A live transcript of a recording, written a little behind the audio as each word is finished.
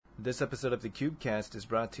This episode of the Cubecast is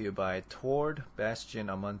brought to you by Tord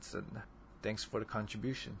Bastian Amundsen. Thanks for the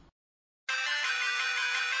contribution.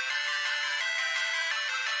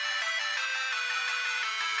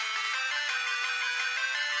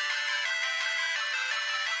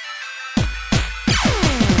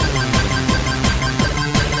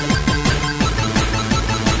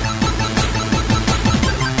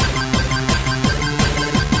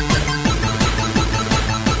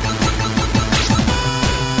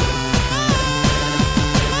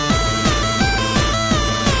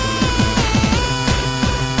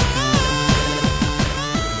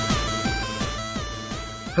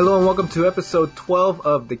 Hello and welcome to episode 12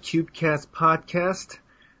 of the Cubecast podcast.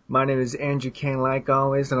 My name is Andrew Kane, like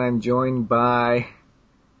always, and I'm joined by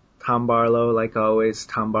Tom Barlow, like always.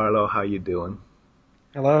 Tom Barlow, how you doing?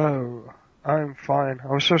 Hello, I'm fine. I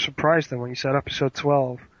was so surprised then when you said episode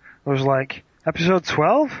 12. I was like, episode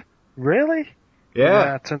 12? Really?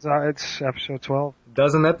 Yeah, it turns out it's episode 12.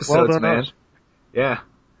 Dozen episodes, well done, man. us. Yeah.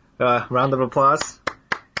 Round of applause.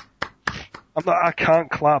 I can't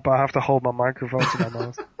clap, I have to hold my microphone to my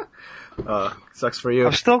mouth. Sucks for you.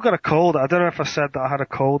 I've still got a cold. I don't know if I said that I had a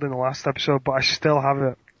cold in the last episode, but I still have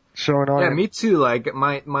it. So annoying. Yeah, me too. Like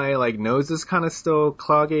my like nose is kind of still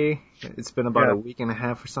cloggy. It's been about a week and a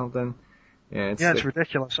half or something. Yeah, it's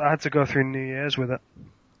ridiculous. I had to go through New Year's with it.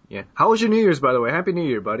 Yeah. How was your New Year's, by the way? Happy New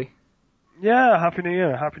Year, buddy. Yeah, Happy New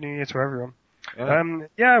Year. Happy New Year to everyone.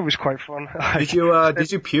 Yeah. It was quite fun. Did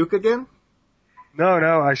you puke again? No,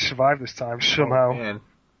 I survived this time somehow. Oh, man.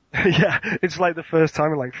 Yeah, it's like the first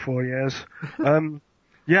time in like 4 years.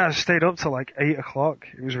 Yeah, I stayed up till like 8 o'clock.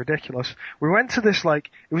 It was ridiculous. We went to this it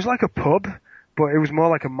was like a pub, but it was more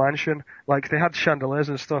like a mansion. Like they had chandeliers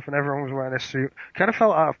and stuff and everyone was wearing a suit. Kind of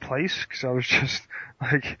felt out of place because I was just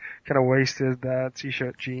like kind of wasted there,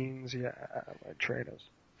 t-shirt, jeans, like trainers.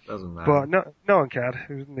 Doesn't matter. But no one cared.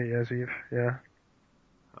 It was New Year's Eve, yeah.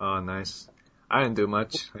 Oh, nice. I didn't do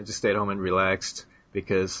much. I just stayed home and relaxed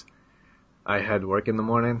because I had work in the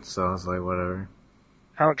morning, so I was like, whatever.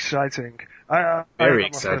 How exciting. I Very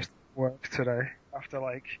had my exciting. first work today after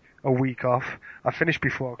like a week off. I finished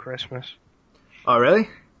before Christmas. Oh, really?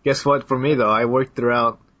 Guess what? For me, though, I worked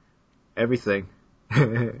throughout everything.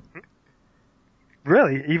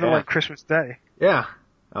 Really? Even Yeah. like Christmas Day? Yeah,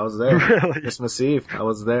 I was there. Really? Christmas Eve, I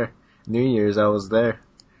was there. New Year's, I was there.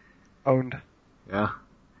 Owned. Yeah.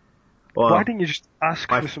 Well, Why didn't you just ask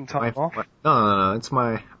for some time off? No. It's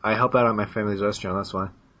I help out at my family's restaurant, that's why.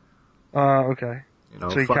 Okay. You know,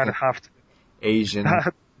 So you kind of have to. Asian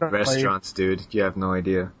Not restaurants, dude. You have no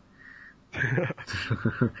idea.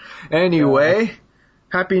 Anyway,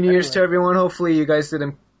 Happy New Year's to everyone. Hopefully you guys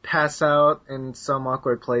didn't pass out in some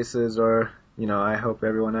awkward places or, I hope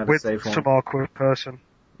everyone had a With safe one. some awkward person.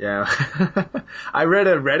 Yeah. I read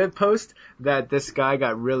a Reddit post that this guy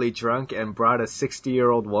got really drunk and brought a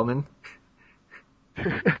 60-year-old woman.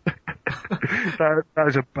 That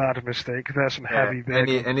is a bad mistake. There's some heavy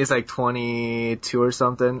bacon. And he's like 22 or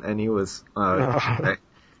something, and he was, okay.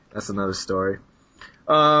 That's another story.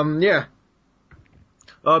 Yeah.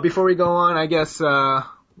 Before we go on, I guess,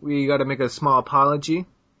 we gotta make a small apology.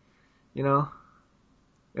 It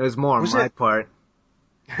was more on my part.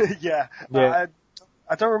 Yeah.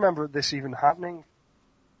 I don't remember this even happening.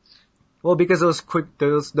 Well, because it was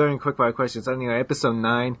during quickfire questions. Anyway, episode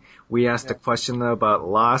 9, we asked a question about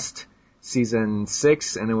Lost season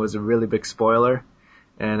 6, and it was a really big spoiler.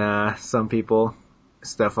 And some people,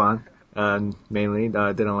 Stefan mainly,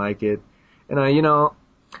 didn't like it. And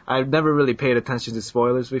I've never really paid attention to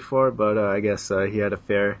spoilers before, but I guess he had a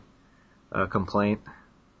fair complaint.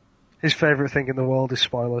 His favorite thing in the world is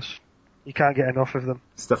spoilers. You can't get enough of them.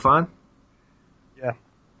 Stefan? Yeah.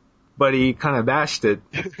 But he kind of bashed it,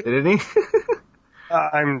 didn't he?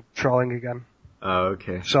 I'm trolling again. Oh,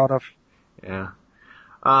 okay. Sort of. Yeah.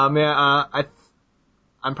 I'm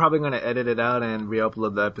probably gonna edit it out and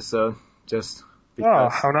re-upload the episode, just because. Oh,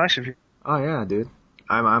 how nice of you. Oh yeah, dude.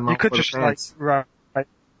 I'm You up could for the just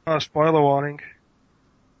fans. spoiler warning.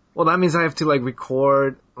 Well, that means I have to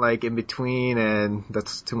record in between, and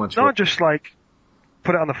that's too much No, work. just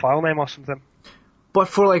put it on the file name or something. But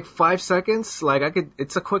for 5 seconds,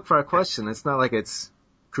 it's a quick fire question. It's not like it's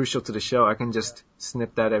crucial to the show. I can just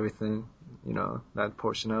snip everything, that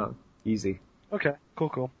portion out. Easy. Okay,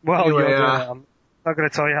 cool. Well, Anyway, you're doing it. I'm not going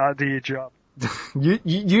to tell you how to do your job. you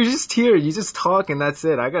just hear, you just talk, and that's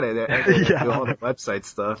it. I gotta do all the website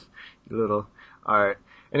stuff. Alright.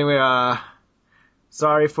 Anyway,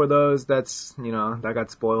 sorry for those that got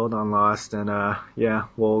spoiled on Lost, and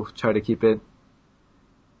we'll try to keep it,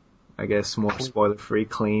 I guess, more spoiler-free,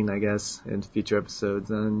 clean, I guess, in future episodes,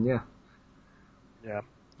 and yeah. Yeah.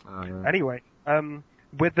 Anyway,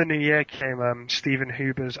 with the new year came Stephen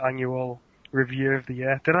Huber's annual review of the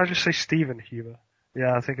year. Did I just say Stephen Huber?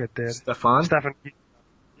 Yeah, I think I did. Stefan?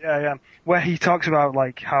 Yeah. Where he talks about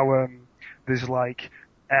like how there's like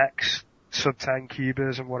X sub-10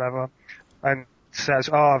 cubers and whatever, and says,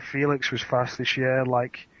 "Oh, Felix was fast this year."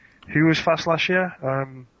 Like, who was fast last year?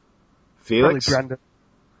 Felix? Probably Brandon.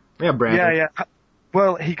 Yeah, Brandon. Yeah.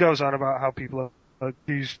 Well, he goes on about how people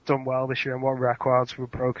who's done well this year and what records were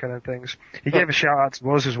broken and things. He gave a shout out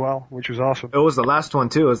to us as well, which was awesome. It was the last one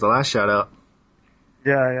too. It was the last shout out.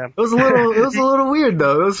 Yeah. It was a little weird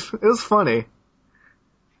though. It was funny.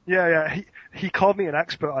 Yeah. He called me an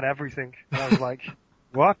expert on everything. And I was like,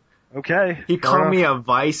 what? Okay. He called me a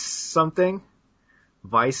Vice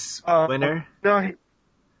winner. No,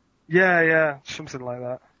 yeah, something like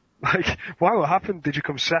that. Like, why? What happened? Did you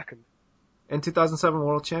come second? In 2007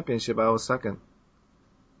 World Championship, I was second.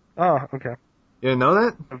 Oh, okay. You didn't know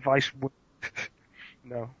that? A Vice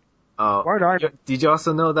No. Oh. Why did I? Did you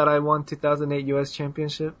also know that I won 2008 U.S.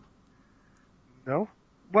 Championship? No.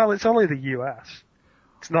 Well, it's only the U.S.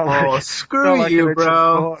 It's not like... screw you,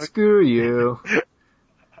 bro. Screw you.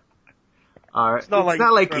 Alright. It's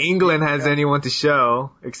not like England has anyone to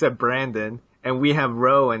show, except Brandon. And we have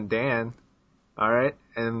Roe and Dan. Alright?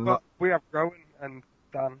 And well, we have Rowan and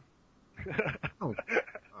Dan. Oh.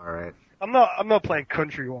 Alright. I'm not playing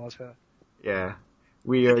country wars here. Yeah.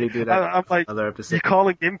 We already did that I'm like, other episode. You're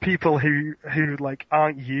calling in people who like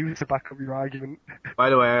aren't you to back up your argument. By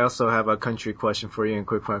the way, I also have a country question for you in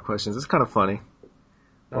quickfire questions. It's kind of funny.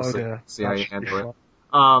 We'll see how you handle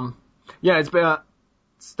it. Yeah, it's been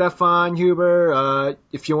Stefan Huber.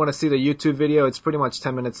 If you want to see the YouTube video, it's pretty much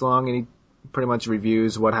 10 minutes long, and he pretty much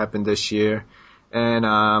reviews what happened this year. And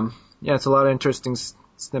yeah, it's a lot of interesting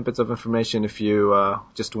snippets of information if you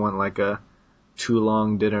just want like a too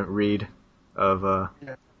long didn't read of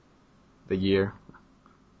the year.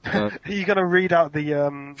 Are you gonna read out the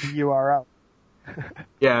URL?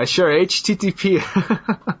 Yeah, sure. HTTP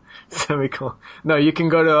semicolon. No, you can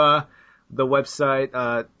go to the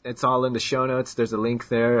website. It's all in the show notes. There's a link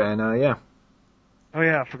there, and yeah. Oh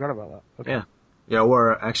yeah, I forgot about that. Okay. Yeah,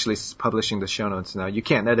 we're actually publishing the show notes now. You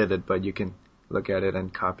can't edit it, but you can look at it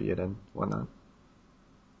and copy it and whatnot.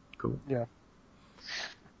 Cool. Yeah.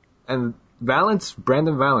 And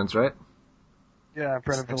Brandon Valence, right? Yeah,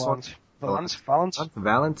 Brandon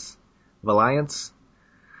Valence. Valence.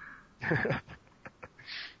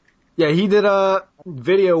 Yeah, he did a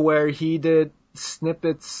video where he did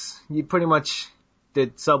snippets. He pretty much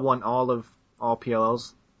did sub one all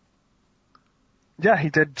PLLs. Yeah, he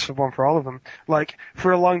did sub one for all of them. Like,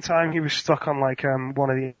 for a long time he was stuck on like one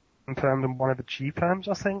of the perms and one of the G perms,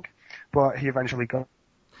 I think. But he eventually got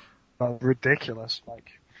ridiculous. Like,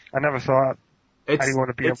 I never thought anyone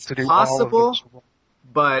would be able to do possible, all of them.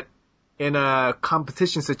 But in a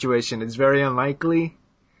competition situation, it's very unlikely.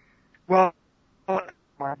 Well, it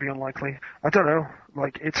might be unlikely. I don't know.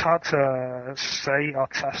 Like, it's hard to say or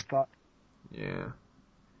test that. Yeah.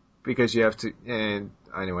 Because you have to, and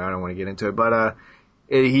anyway, I don't want to get into it, but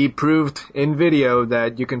he proved in video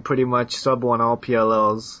that you can pretty much sub one all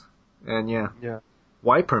PLLs, and yeah.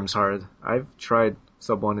 Y perm's hard. I've tried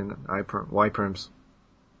sub one in Y perms.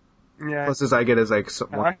 Yeah. Closest I get is like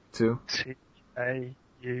 1, 2. TAUHZ.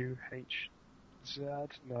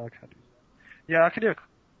 No, I can't do that. Yeah, I can do it.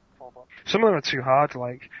 Some of them are too hard.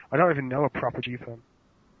 Like, I don't even know a proper G perm.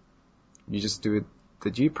 You just do the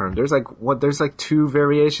G perm. There's like 2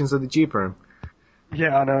 variations of the G perm.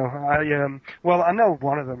 Yeah, I know. Well, I know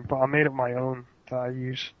one of them, but I made up my own that I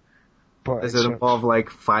use. But does it involve like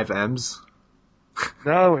 5 M's?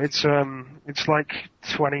 No, it's like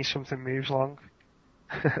 20 something moves long.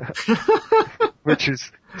 Which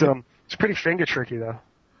is dumb. It's pretty finger tricky though.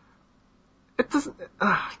 It doesn't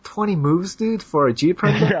 20 moves, dude, for a G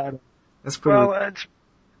perm? Yeah. That's pretty. Well,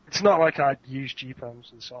 it's not like I'd use G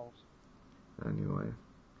perms and solves. Anyway.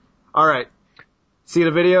 Alright. See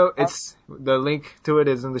the video? It's the link to it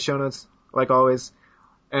is in the show notes, like always.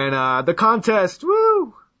 And the contest,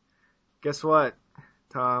 woo! Guess what,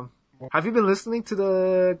 Tom? Have you been listening to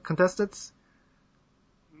the contestants?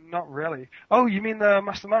 Not really. Oh, you mean the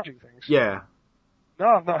Master Magic things? Yeah. No,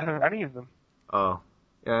 I've not heard any of them. Oh.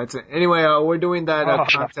 Yeah, anyway, we're doing that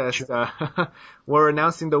contest. We're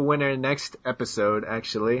announcing the winner next episode,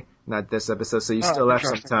 actually. Not this episode, so you still have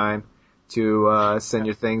some time to send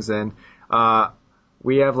your things in.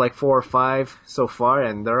 We have like 4 or 5 so far,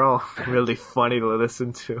 and they're all really funny to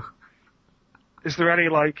listen to. Is there any,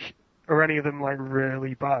 are any of them,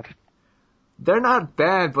 really bad? They're not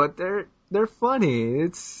bad, but they're funny.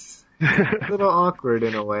 It's a little awkward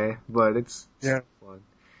in a way, but it's fun.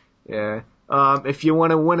 Yeah. If you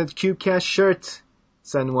want to win a Cubecast shirt,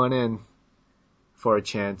 send one in for a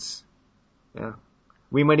chance. Yeah.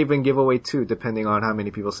 We might even give away 2, depending on how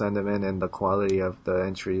many people send them in and the quality of the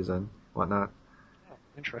entries and whatnot.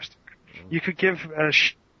 Interesting. You could give a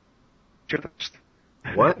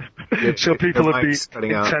What? So people would be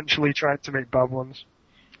out. intentionally trying to make bad ones.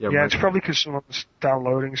 Yeah, it's probably because someone's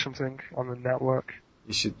downloading something on the network.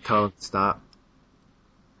 You should tell them to stop.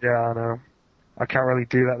 Yeah, I know. I can't really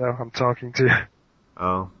do that though. I'm talking to you.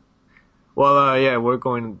 Oh. Well, yeah, we're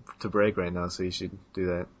going to break right now, so you should do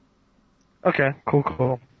that. Okay,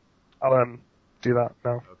 cool. I'll do that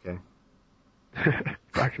now. Okay.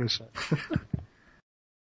 Back in a sec.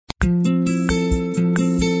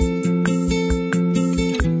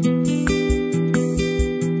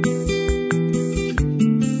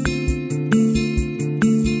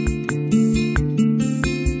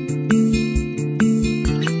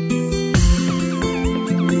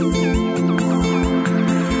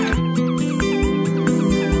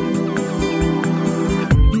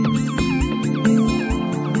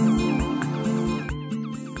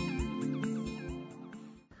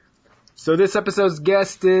 So this episode's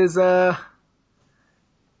guest is a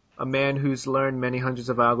man who's learned many hundreds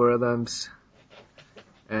of algorithms,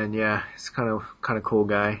 and yeah, he's kind of cool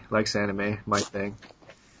guy, likes anime, my thing.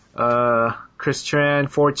 Chris Tran,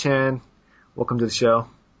 4chan, welcome to the show.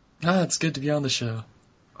 It's good to be on the show.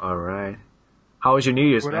 All right. How was your New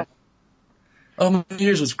Year's, man? Oh, my New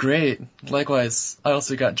Year's was great. Likewise, I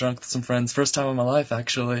also got drunk with some friends. First time in my life,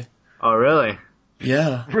 actually. Oh, really?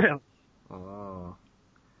 Yeah. Really? Oh.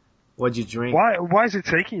 What'd you drink? Why is it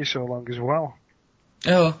taking you so long as well?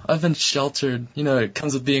 Oh, I've been sheltered. You know, it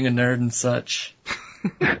comes with being a nerd and such.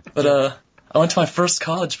 But, I went to my first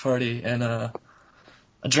college party, and, I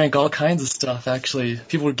drank all kinds of stuff, actually.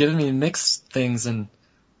 People were giving me mixed things, and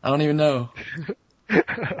I don't even know.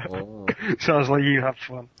 Oh. Sounds like you have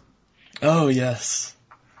fun. Oh, yes.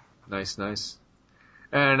 Nice.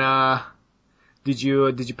 And, did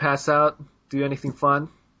you pass out? Do anything fun?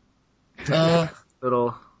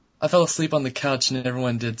 Little... I fell asleep on the couch and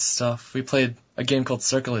everyone did stuff. We played a game called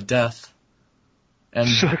Circle of Death. And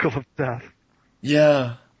Circle of Death?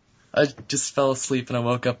 Yeah. I just fell asleep and I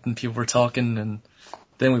woke up and people were talking and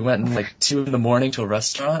then we went in like 2 a.m. to a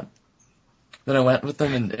restaurant. Then I went with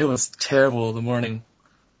them and it was terrible in the morning.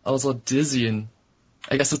 I was all dizzy and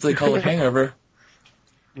I guess that's what they call a hangover.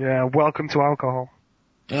 Yeah, welcome to alcohol.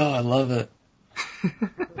 Oh, I love it.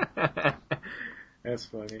 That's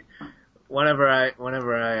funny. Whenever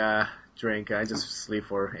I drink, I just sleep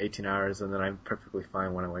for 18 hours and then I'm perfectly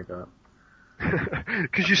fine when I wake up.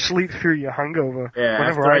 Because you sleep through your hangover. Yeah,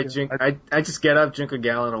 whenever after I drink, I just get up, drink a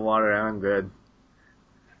gallon of water, and I'm good.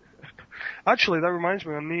 Actually, that reminds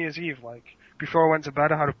me, on New Year's Eve, like, before I went to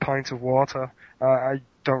bed, I had a pint of water. I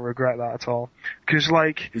don't regret that at all. Because,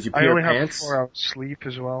 like, did you pee I only your had pants? 4 hours sleep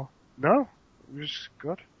as well. No, it was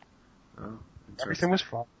good. Oh, everything was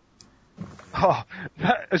fine. Oh,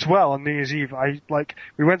 that as well, on New Year's Eve,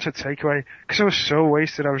 we went to a takeaway, because I was so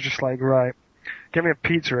wasted, I was just like, right, get me a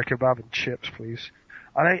pizza, a kebab, and chips, please.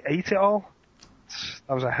 And I ate it all.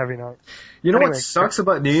 That was a heavy night. You know what sucks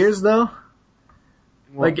about New Year's, though?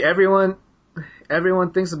 What? Like, everyone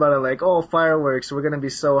thinks about it like, oh, fireworks, we're gonna be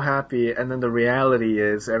so happy, and then the reality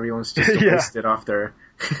is everyone's just wasted off their...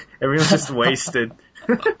 everyone's just wasted.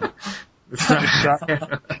 It's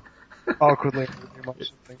not... awkwardly.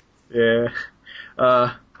 Yeah.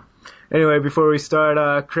 Anyway, before we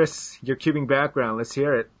start, Chris, your cubing background, let's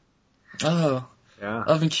hear it. Oh. Yeah.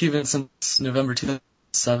 I've been cubing since November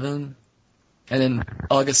 2007, and in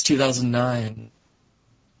August 2009,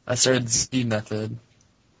 I started the speed method.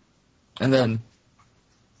 And then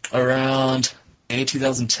around May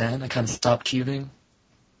 2010, I kind of stopped cubing.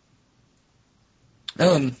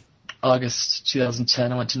 And in August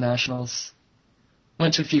 2010, I went to nationals.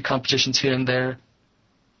 Went to a few competitions here and there.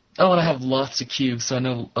 Oh, and I have lots of cubes, so I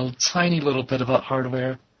know a tiny little bit about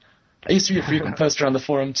hardware. I used to be a frequent poster on the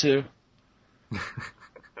forum, too.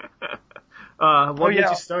 When did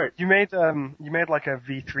you start? You made like a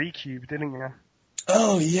V3 cube, didn't you?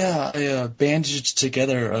 Oh, yeah, I bandaged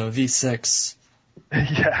together a V6.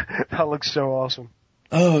 Yeah, that looks so awesome.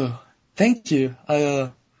 Oh, thank you.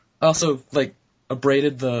 I also,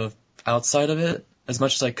 abraded the outside of it as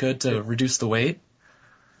much as I could to reduce the weight.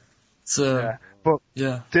 So, yeah. But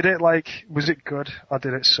yeah. Did it, was it good, or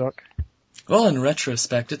did it suck? Well, in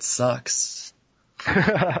retrospect, it sucks.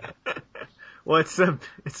 Well, it's a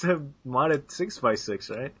modded 6x6,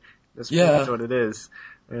 right? That's pretty much what it is.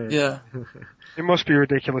 Yeah. It must be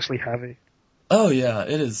ridiculously heavy. Oh, yeah,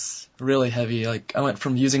 it is really heavy. I went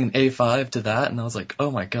from using an A5 to that, and I was like, oh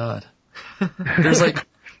my god.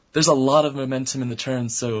 There's a lot of momentum in the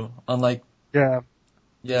turns, so unlike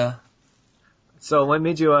Yeah. So what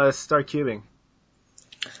made you start cubing?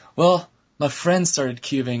 Well, my friends started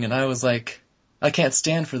cubing, and I was like, I can't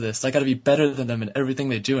stand for this. I gotta be better than them in everything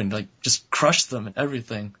they do, and like just crush them in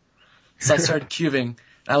everything. So I started cubing,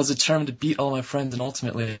 and I was determined to beat all my friends, and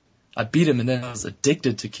ultimately I beat them, and then I was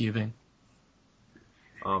addicted to cubing.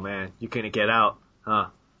 Oh man, you couldn't get out, huh?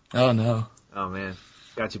 Oh no. Oh man,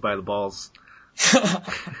 got you by the balls.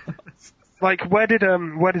 Like, where did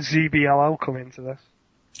ZBLL come into this?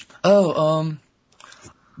 Oh,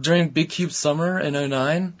 during Big Cube Summer in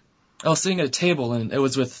 '09, I was sitting at a table, and it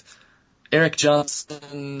was with Eric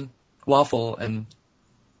Johnson, Waffle, and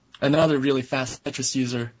another really fast Tetris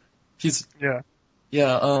user. His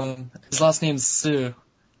last name's Sue.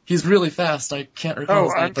 He's really fast. I can't recall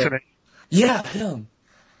his name. Anthony. But yeah, him.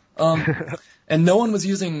 And no one was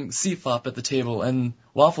using CFOP at the table, and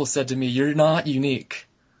Waffle said to me, "You're not unique."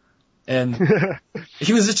 And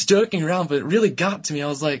he was just joking around, but it really got to me. I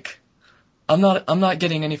was like, I'm not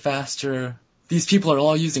getting any faster. These people are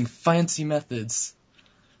all using fancy methods.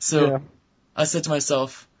 So I said to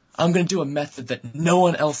myself, I'm going to do a method that no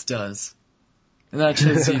one else does. And then I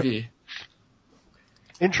chose ZB.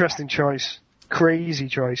 Interesting choice. Crazy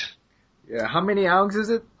choice. Yeah, how many algs is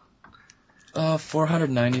it?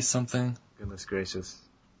 490 something. Goodness gracious.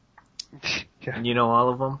 Yeah. And you know all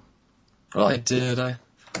of them? Well, I did.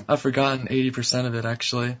 I've forgotten 80% of it,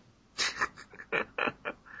 actually.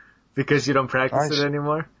 Because you don't practice it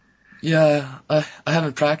anymore? Yeah, I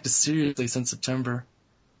haven't practiced seriously since September.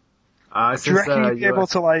 Do you reckon you'd be able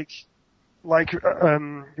to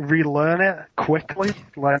relearn it quickly?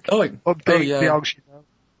 Like update the algs you know?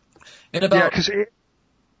 Because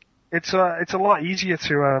it's a lot easier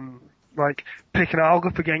to pick an alg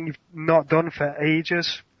up again you've not done for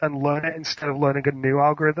ages and learn it instead of learning a new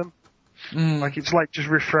algorithm. Like it's like just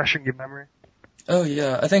refreshing your memory. Oh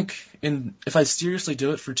yeah, I think if I seriously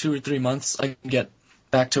do it for 2 or 3 months, I can get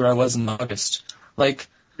back to where I was in August.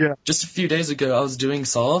 Just a few days ago, I was doing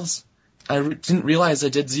solves. I didn't realize I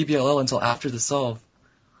did ZBLL until after the solve.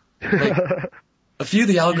 A few of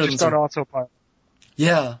the algorithms. You just on autopilot.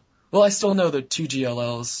 Yeah. Well, I still know the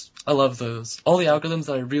 2GLLs. I love those. All the algorithms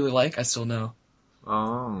that I really like, I still know.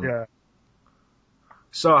 Oh. Yeah.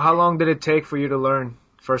 So how long did it take for you to learn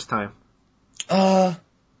first time?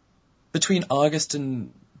 Between August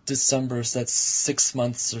and December, so that's 6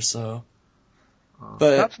 months or so.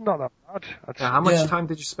 But that's not that bad. How much time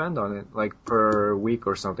did you spend on it? Like per week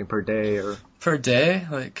or something, per day or? Per day,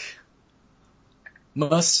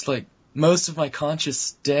 most of my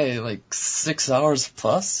conscious day, 6 hours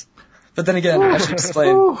plus. But then again, I should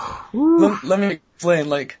explain. Let me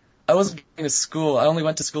explain. I wasn't going to school. I only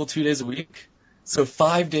went to school 2 days a week. So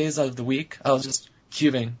 5 days out of the week, I was just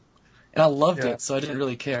cubing. And I loved it, so I didn't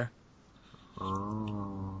really care.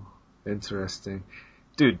 Oh, interesting.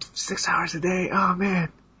 Dude, 6 hours a day? Oh,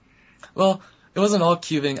 man. Well, it wasn't all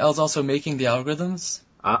cubing. I was also making the algorithms.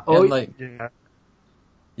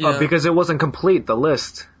 Because it wasn't complete, the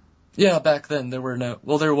list. Yeah, back then there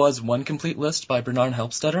was one complete list by Bernard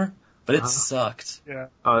Helpstetter, but it sucked. Yeah.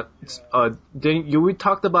 We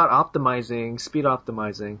talked about optimizing, speed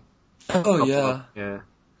optimizing. Oh, yeah. Yeah.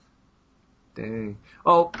 Dang.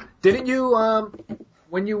 Oh, didn't you,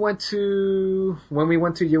 when we went to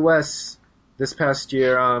US this past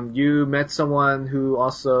year, you met someone who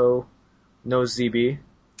also knows ZB?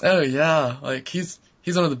 Oh, yeah. He's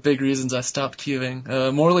one of the big reasons I stopped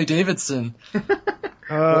cubing. Morley Davidson.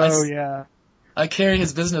 Yeah. I carry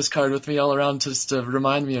his business card with me all around just to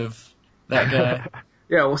remind me of that guy.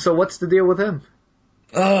 Yeah, well, so what's the deal with him?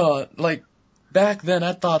 Oh, back then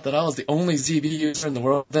I thought that I was the only ZB user in the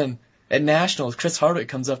world. Then at Nationals, Chris Hardwick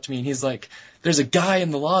comes up to me and he's like, "There's a guy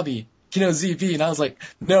in the lobby. You know ZB?" And I was like,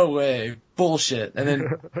 "No way. Bullshit." And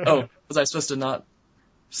then, was I supposed to not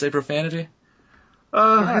say profanity?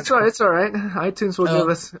 It's all right. iTunes will give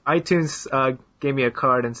us. iTunes gave me a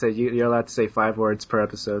card and said you're allowed to say 5 words per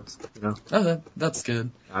episode. You know. Oh, that's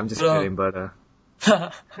good. I'm just kidding, but.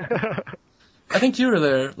 I think you were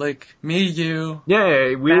there, me, you.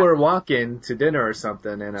 Yeah, we were walking to dinner or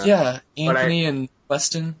something, and. Anthony and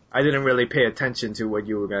Weston. I didn't really pay attention to what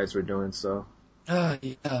you guys were doing, so. Yeah.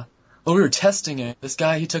 Well, we were testing it. This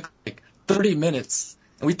guy, he took 30 minutes,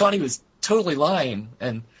 and we thought he was totally lying.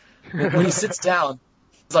 And when he sits down,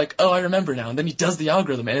 he's like, "Oh, I remember now." And then he does the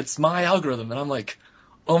algorithm, and it's my algorithm. And I'm like,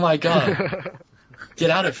 "Oh my god,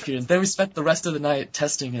 get out of here." And then we spent the rest of the night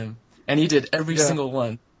testing him, and he did every single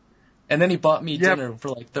one. And then he bought me dinner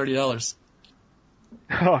for $30.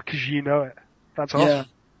 Oh, 'cause you know it. That's awesome. Yeah.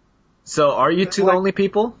 So, are you two the only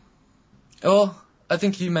people? Oh, I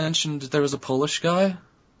think you mentioned there was a Polish guy.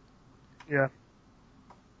 Yeah.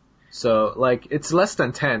 So, like, it's less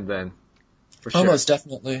than 10 then. For sure. Almost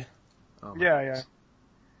definitely. Oh, Yeah.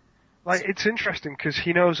 Like, it's interesting because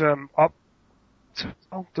he knows optimal,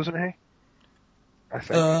 doesn't he? I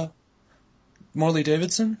think. Morley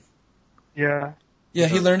Davidson? Yeah. Yeah,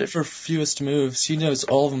 he learned it for fewest moves. He knows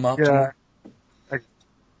all of them optimal. Yeah.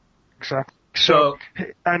 Exactly. So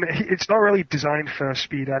it's not really designed for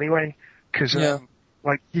speed anyway, because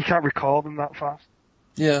like he can't recall them that fast.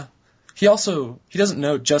 Yeah. He doesn't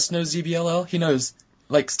just know ZBLL. He knows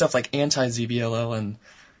like stuff like anti-ZBLL and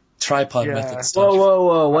tripod method stuff.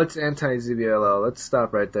 Whoa! What's anti-ZBLL? Let's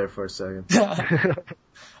stop right there for a second.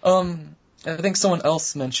 I think someone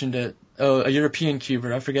else mentioned it. Oh, a European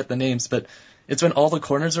cuber. I forget the names, but it's when all the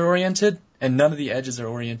corners are oriented and none of the edges are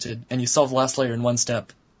oriented, and you solve last layer in one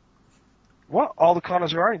step. What? All the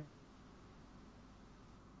corners are oriented?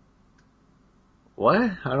 What?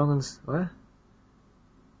 I don't understand. What?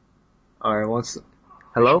 Alright,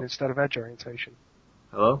 hello? Instead of edge orientation.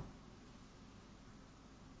 Hello?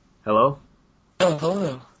 Hello? Oh,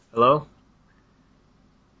 hello. Hello?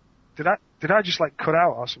 Did I just like cut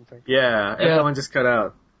out or something? Yeah, everyone just cut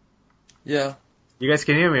out. Yeah. You guys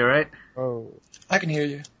can hear me, right? Oh. I can hear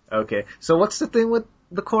you. Okay. So what's the thing with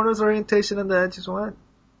the corners orientation and the edges what?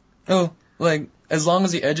 Oh, like, as long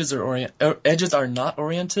as the edges are not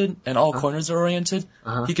oriented and all corners are oriented,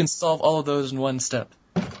 he can solve all of those in one step.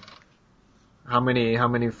 How many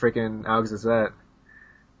freaking algs is that?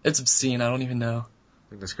 It's obscene, I don't even know.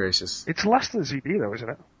 Goodness gracious. It's less than ZB though, isn't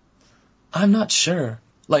it? I'm not sure.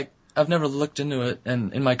 Like, I've never looked into it,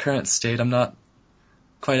 and in my current state, I'm not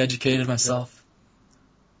quite educated myself.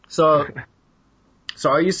 So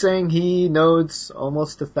are you saying he nodes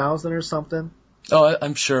almost 1,000 or something? Oh,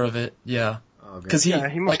 I'm sure of it, yeah. Because he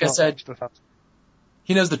must like I said,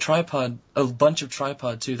 he knows the tripod, a bunch of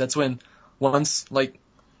tripod too. That's when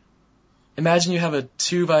imagine you have a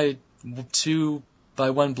 2 by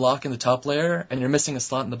 1 block in the top layer, and you're missing a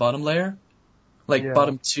slot in the bottom layer,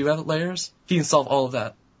 bottom 2 layers. He can solve all of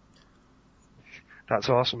that. That's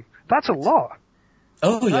awesome. That's a lot.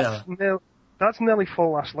 Oh, yeah. That's nearly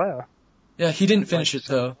full last layer. Yeah, he didn't finish it,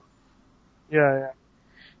 though. Yeah.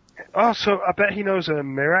 Oh, so I bet he knows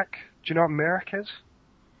Mirek. Do you know what Mirek is?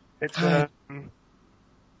 It's I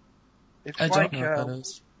like don't know what that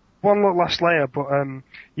is. one little last layer, but a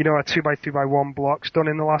 2 by 2 by 1 block's done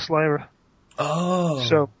in the last layer. Oh.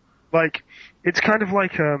 So, like, it's kind of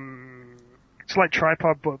like it's like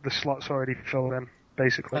tripod, but the slot's already filled in,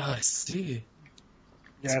 basically. Oh, I see.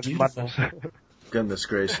 Yeah, it's beautiful. madness. Goodness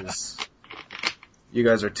gracious. You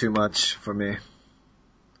guys are too much for me.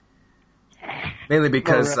 Mainly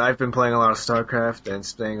because I've been playing a lot of StarCraft and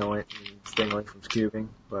staying away from cubing,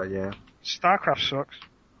 but yeah. StarCraft sucks.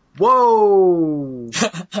 Whoa!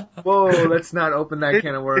 Let's not open that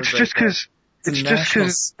can of worms. It's just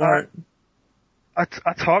because I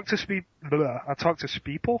talk to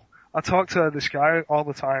people. I talk to this guy all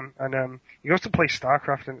the time, and he goes to play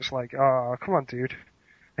StarCraft, and it's like, oh, come on, dude.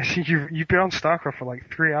 You've been on StarCraft for like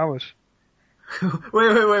 3 hours.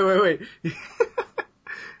 Wait.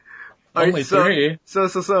 Only 3.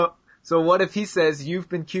 So what if he says you've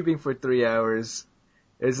been cubing for 3 hours?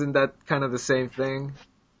 Isn't that kind of the same thing?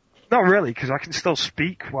 Not really, because I can still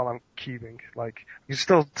speak while I'm cubing. Like, you can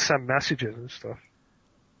still send messages and stuff.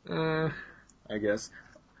 I guess.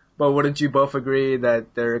 But wouldn't you both agree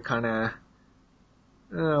that they're kind of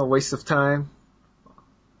a waste of time?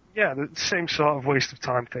 Yeah, the same sort of waste of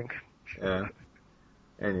time thing. Yeah.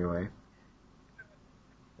 Anyway.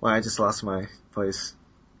 Well, I just lost my place.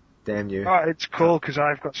 Damn you. Oh, it's cool, because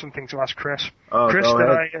I've got something to ask Chris. Oh, Chris, go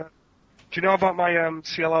ahead. do you know about my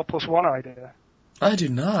CLL plus 1 idea? I do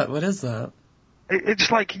not. What is that? It's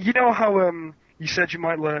like, you know how you said you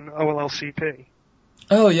might learn OLLCP?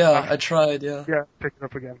 Oh, yeah, I tried, yeah. Yeah, pick it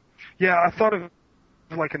up again. Yeah, I thought of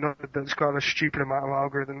like another that's got a stupid amount of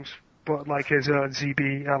algorithms, but like as a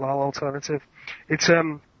ZBLL alternative. It's,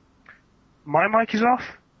 my mic is off?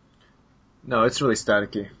 No, it's really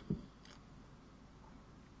staticky.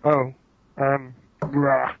 Oh,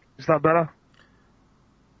 is that better?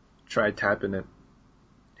 Try tapping it.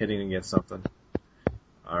 Hitting against something.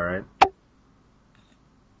 Alright.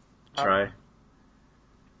 Try.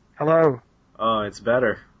 Hello. Oh, it's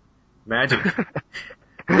better. Magic.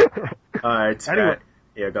 Alright, anyway.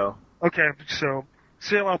 Yeah, go. Okay, so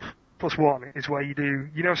CLL plus 1 is where you do,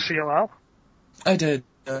 you know CLL? I did,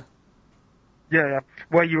 Yeah.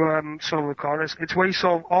 Where you solve the corners. It's where you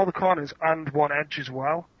solve all the corners and one edge as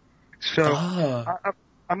well. So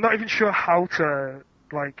I'm not even sure how to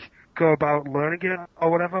like go about learning it or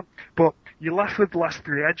whatever. But you're left with the last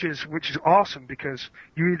 3 edges, which is awesome because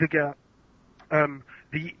you either get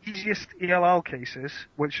The easiest ELL cases,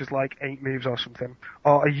 which is like 8 moves or something,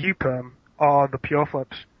 or a U-perm, or the pure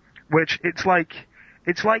flips, which it's like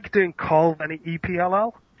doing call any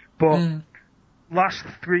EPLL, but last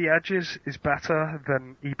 3 edges is better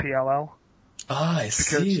than EPLL. Ah, I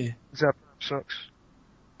see. Zeb sucks.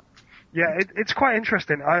 Yeah, it's quite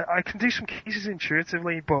interesting. I can do some cases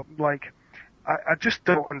intuitively, but like, I just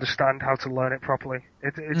don't understand how to learn it properly.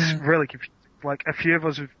 It's really confusing. Like, a few of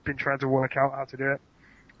us have been trying to work out how to do it,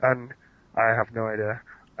 and I have no idea.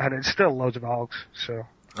 And it's still loads of algs, so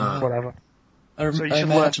whatever. So you should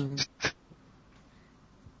imagine.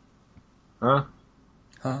 Huh?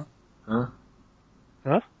 Huh? Huh?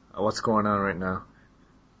 Huh? What's going on right now?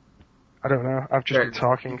 I don't know. I've just been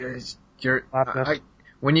talking.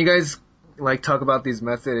 When you guys like talk about these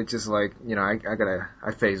methods, it's just like, you know,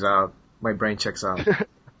 I phase out. My brain checks out.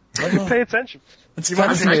 Pay attention. I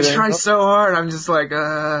try so hard. I'm just like,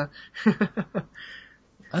 I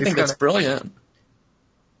think that's brilliant.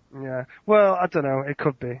 Yeah. Well, I don't know. It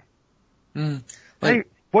could be. Like, Hey,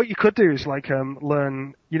 what you could do is like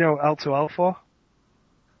learn, you know, L2L4?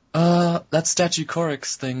 that's Statue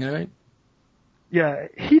Korik's thing, right? Yeah,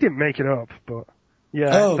 he didn't make it up, but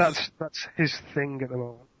yeah, that's his thing at the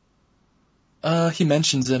moment. He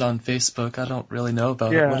mentions it on Facebook. I don't really know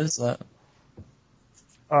about it. What is that?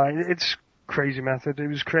 It's crazy method. It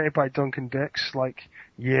was created by Duncan Dix like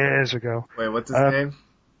years ago. Wait, what's his name?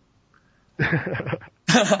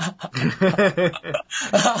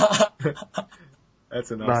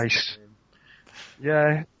 That's a nice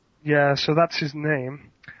name. Yeah, so that's his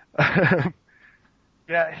name.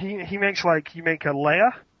 Yeah, he makes like, you make a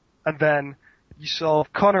layer, and then you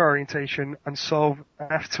solve corner orientation, and solve an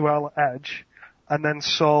F2L edge, and then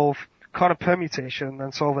solve corner permutation, and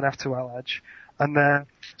then solve an F2L edge, and then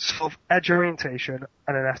solve edge orientation,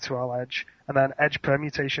 and an F2L edge, and then edge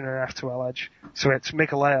permutation, and an F2L edge. So it's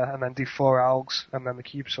make a layer, and then do 4 algs, and then the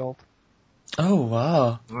cube solved. Oh,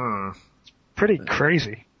 wow. It's pretty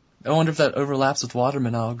crazy. I wonder if that overlaps with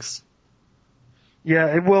Waterman algs.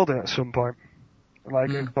 Yeah, it will do at some point.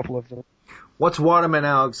 Like a couple of them. What's Waterman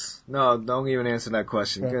algs? No, don't even answer that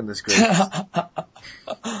question. Yeah. Goodness gracious.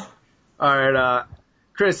 Alright,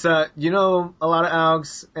 Chris, you know a lot of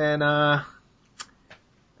algs, and I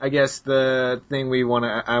guess the thing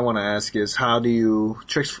I wanna ask is, how do you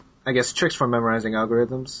tricks for memorizing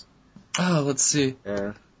algorithms? Oh, let's see.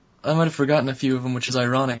 Yeah. I might have forgotten a few of them, which is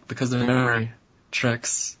ironic because they're memory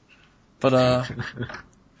tricks. But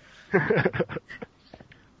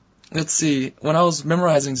let's see. When I was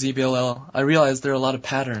memorizing ZBLL, I realized there are a lot of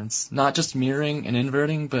patterns, not just mirroring and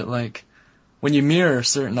inverting, but like when you mirror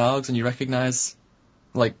certain algs and you recognize,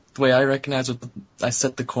 like the way I recognize I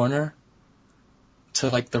set the corner to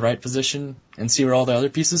like the right position and see where all the other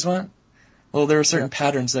pieces went. Well, there are certain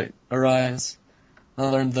patterns that arise. I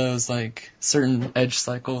learned those, like certain edge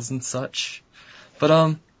cycles and such. But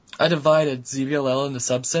I divided ZBLL into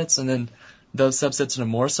subsets, and then those subsets into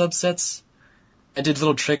more subsets. I did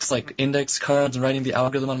little tricks like index cards and writing the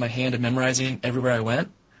algorithm on my hand and memorizing everywhere I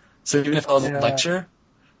went. So even if I was in a lecture,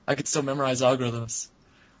 I could still memorize algorithms.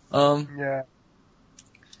 Yeah.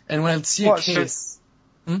 And when I'd see a case...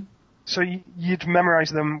 So you'd memorize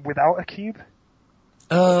them without a cube?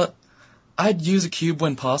 I'd use a cube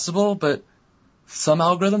when possible, but some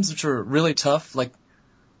algorithms which are really tough, like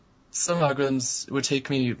some algorithms would take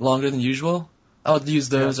me longer than usual, I would use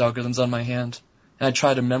those algorithms on my hand. And I'd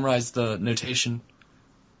try to memorize the notation.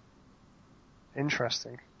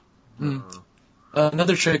 Interesting.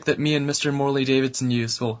 Another trick that me and Mr. Morley Davidson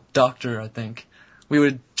used, well, Doctor, I think, we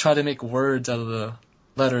would try to make words out of the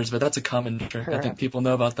letters, but that's a common trick. I think people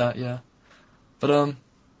know about that, yeah. But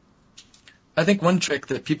I think one trick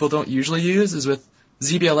that people don't usually use is with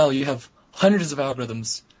ZBLL, you have hundreds of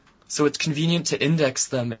algorithms, so it's convenient to index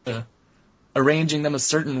them, arranging them a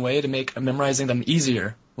certain way to make memorizing them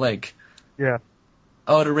easier. Like,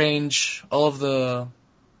 I would arrange all of the,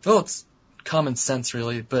 well, it's common sense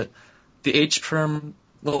really, but the H-perm,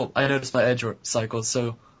 well, I noticed my edge cycles,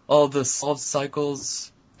 so all of the solved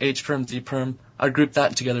cycles, H-perm, D-perm, I'd group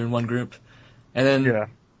that together in one group. And then,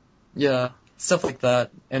 stuff like that.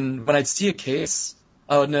 And when I'd see a case,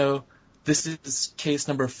 I would know this is case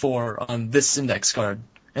number 4 on this index card.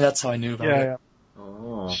 And that's how I knew about it. Yeah.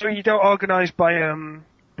 Oh. So you don't organize by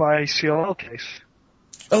CLL case?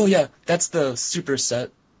 Oh yeah, that's the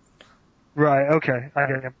superset. Right, okay. I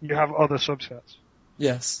get it. You have other subsets.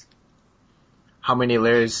 Yes. How many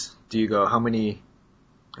layers do you go? How many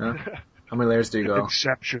layers do you go?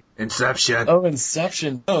 Inception. Oh,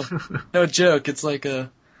 Inception. Oh, no joke. It's like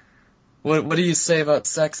what do you say about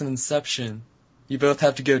sex and Inception? You both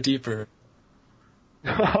have to go deeper.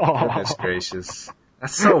 Goodness gracious.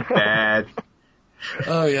 That's so bad.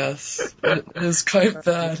 Oh yes, it is quite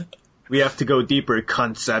bad. We have to go deeper.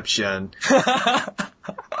 Conception.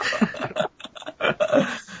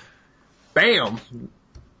 Bam!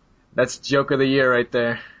 That's joke of the year right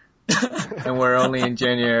there. And we're only in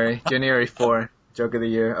January. January 4. Joke of the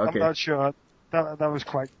year. Okay. I'm not sure. That was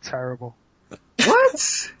quite terrible.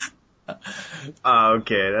 What? Oh,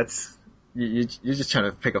 okay. That's you're just trying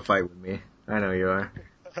to pick a fight with me. I know you are.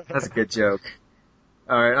 That's a good joke.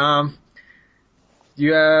 All right.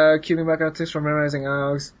 You keeping back on tips for memorizing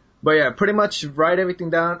Alex. But yeah, pretty much write everything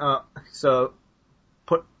down. So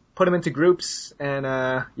put them into groups and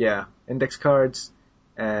yeah, index cards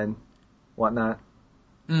and whatnot.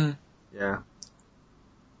 Yeah.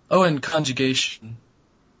 Oh, and conjugation.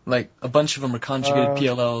 Like, a bunch of them are conjugated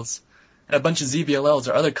PLLs. And a bunch of ZBLLs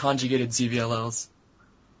are other conjugated ZBLLs.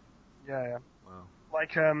 Yeah. Wow.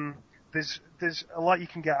 Like, there's a lot you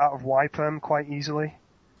can get out of YPerm quite easily.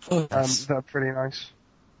 Oh, yes. They're pretty nice.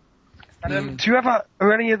 And, do you ever,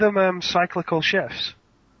 are any of them, cyclical shifts?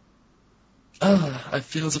 Oh, I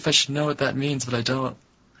feel as if I should know what that means, but I don't.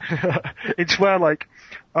 It's where, like,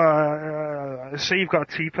 say you've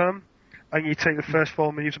got a T-perm, and you take the first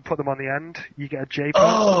 4 moves and put them on the end, you get a J-perm.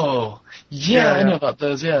 Oh! Yeah, I know about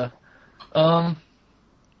those, yeah. I'm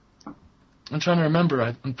trying to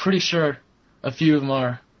remember. I'm pretty sure a few of them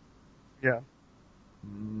are. Yeah.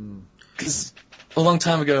 Because a long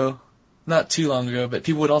time ago, not too long ago, but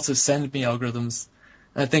people would also send me algorithms.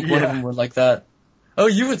 And I think one of them were like that. Oh,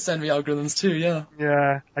 you would send me algorithms too, yeah.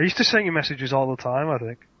 Yeah. I used to send you messages all the time, I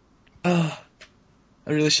think. Oh,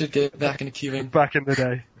 I really should get back into cubing. Back in the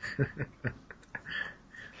day.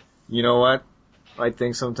 You know what? I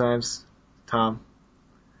think sometimes, Tom,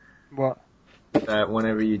 What? that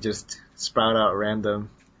whenever you just sprout out random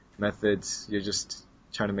methods, you're just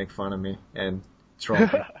trying to make fun of me and troll me.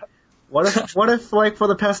 What if, like, for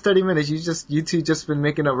the past 30 minutes, you two just been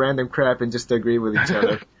making up random crap and just agree with each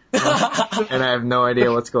other? And I have no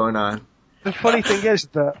idea what's going on. The funny thing is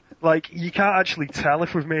that, like, you can't actually tell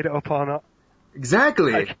if we've made it up or not.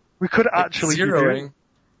 Exactly. Like, we could actually be zeroing.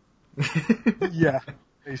 Yeah,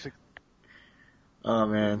 basically. Oh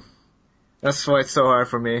man. That's why it's so hard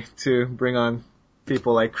for me to bring on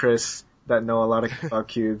people like Chris that know a lot about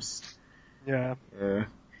cubes. Yeah. Yeah.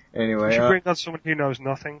 Anyway. We should bring on someone who knows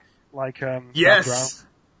nothing, like, yes!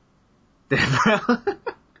 Dan Brown.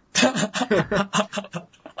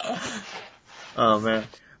 Oh man.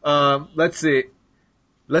 Let's see.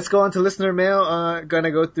 Let's go on to listener mail.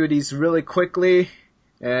 Gonna go through these really quickly.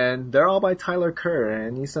 And they're all by Tyler Kerr,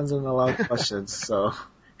 and he sends in a lot of questions, so.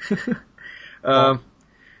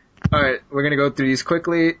 Alright, we're gonna go through these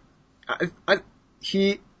quickly. I'm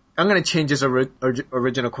gonna change his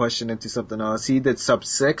original question into something else. He did sub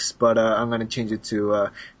 6, but, I'm gonna change it to,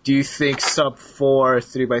 do you think sub 4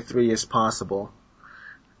 3x3 is possible?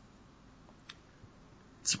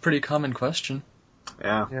 It's a pretty common question.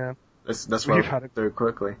 Yeah. Yeah. That's why we'll through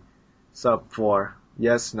quickly. Sub 4.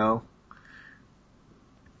 Yes, no.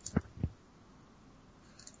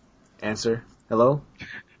 Answer. Hello?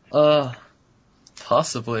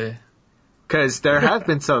 Possibly. Cause there have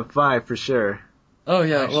been sub 5 for sure. Oh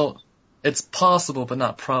yeah, well, it's possible but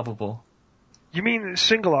not probable. You mean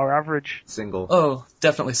single or average? Single. Oh,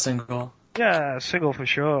 definitely single. Yeah, single for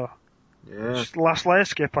sure. Yeah. Just last layer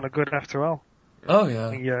skip on a good after all. Oh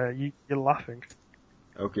yeah. You're laughing.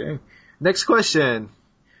 Okay. Next question.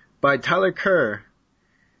 By Tyler Kerr.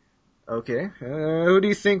 Okay. Who do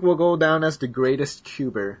you think will go down as the greatest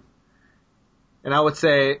cuber? And I would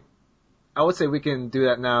say we can do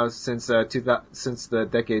that now since the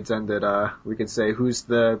decade's ended. We can say who's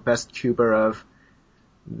the best cuber of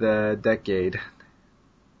the decade.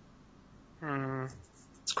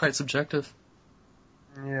 It's quite subjective.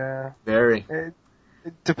 Yeah. Very.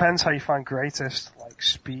 It depends how you find greatest, like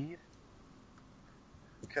speed.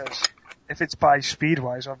 Because if it's by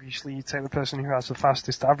speed-wise, obviously you take the person who has the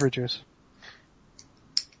fastest averages.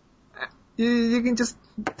 You can just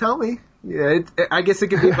tell me. Yeah, I guess it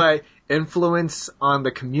could be by influence on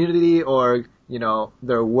the community or,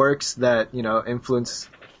 their works that, influence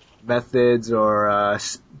methods or,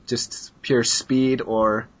 just pure speed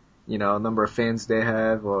or, number of fans they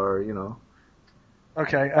have or,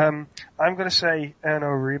 Okay, I'm gonna say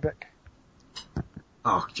Erno Rubik.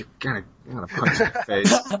 Oh, you're gonna punch in the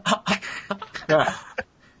face.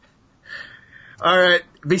 Alright,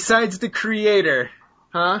 besides the creator,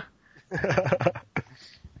 huh?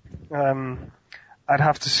 I'd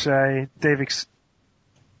have to say David.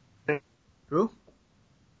 Who?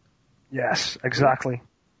 Yes, exactly.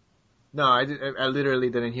 No, I literally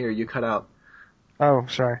didn't hear you. Cut out. Oh,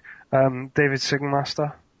 sorry. David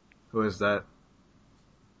Sigmaster. Who is that?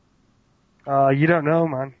 You don't know,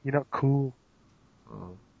 man. You're not cool.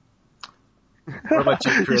 Oh. What about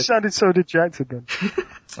you, You Chris? sounded so dejected then.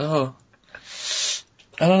 Oh.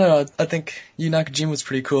 I don't know. I think Yu Nakajima was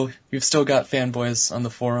pretty cool. We've still got fanboys on the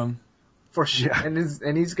forum. For sure. Yeah.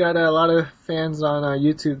 And he's got a lot of fans on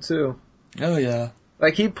YouTube too. Oh, yeah.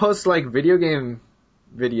 Like, he posts, like, video game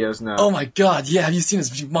videos now. Oh my god, yeah. Have you seen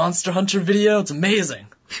his Monster Hunter video? It's amazing.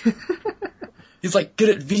 He's, like, good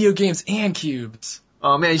at video games and cubes.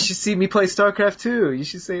 Oh, man, you should see me play StarCraft too. You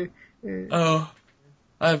should say... Oh.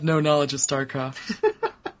 I have no knowledge of StarCraft.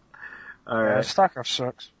 Alright. StarCraft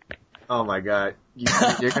sucks. Oh my god.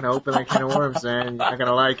 You're gonna open a can of worms, man. You're not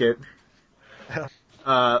gonna like it.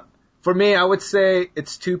 For me, I would say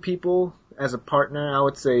it's two people as a partner. I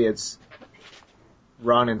would say it's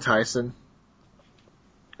Ron and Tyson.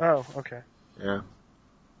 Oh, okay. Yeah.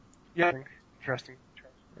 Yeah. Interesting.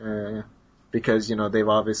 Yeah. Because,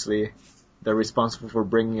 they're responsible for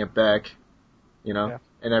bringing it back, Yeah.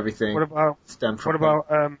 and everything. What about stemmed from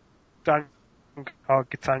Dan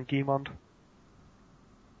Guimond?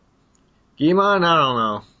 Guimond? I don't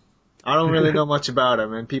know. I don't really know much about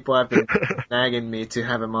him, and people have been nagging me to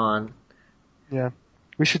have him on. Yeah.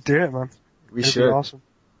 We should do it, man. It'd be awesome.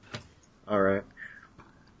 Alright.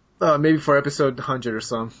 Maybe for episode 100 or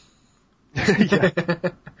something. Yeah.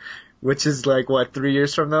 Which is like, 3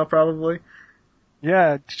 years from now, probably?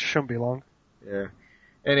 Yeah, it shouldn't be long. Yeah.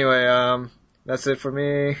 Anyway, that's it for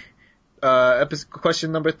me.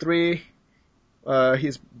 Question number 3.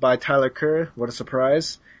 He's by Tyler Kerr. What a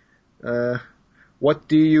surprise. What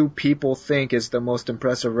do you people think is the most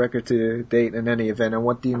impressive record to date in any event? And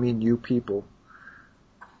what do you mean, you people?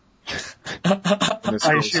 I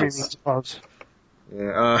assume it means us.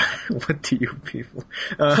 Yeah, what do you people?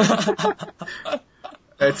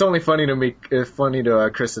 It's only funny to me, funny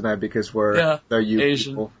to Chris and I because we're the you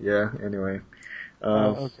Asian people. Yeah, anyway.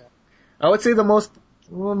 Okay. I would say the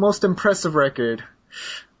most impressive record.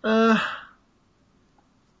 What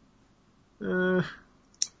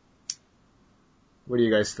do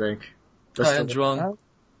you guys think? High-End's wrong.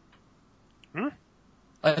 Hmm?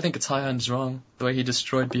 I think it's High-End's wrong, the way he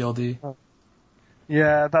destroyed BLD. Oh.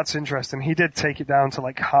 Yeah, that's interesting. He did take it down to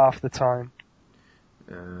like half the time.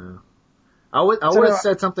 I would have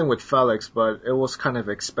said something with Felix, but it was kind of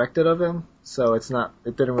expected of him, so it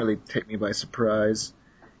didn't really take me by surprise.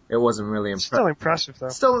 It wasn't really impressive. Still impressive though.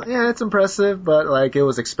 Still, yeah, it's impressive, but like it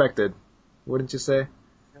was expected. Wouldn't you say?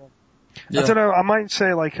 Yeah. I don't know, I might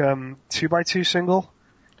say like 2x2 single,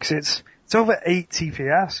 because it's over 8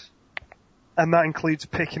 TPS, and that includes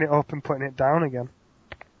picking it up and putting it down again.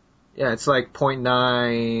 Yeah, it's like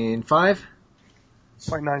 0.95?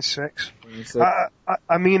 0.96.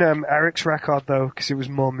 I mean Eric's record though, because it was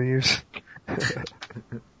more moves.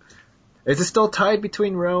 Is it still tied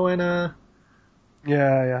between Roe and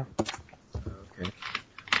Yeah. Okay.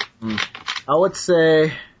 I would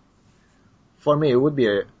say, for me, it would be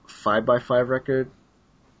a 5x5 record.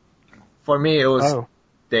 For me, it was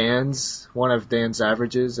one of Dan's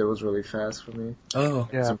averages. It was really fast for me. Oh.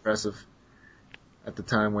 It's impressive at the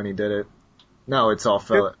time when he did it. Now it's all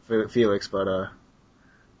Felix, but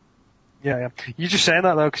Yeah. You're just saying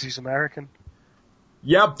that though because he's American.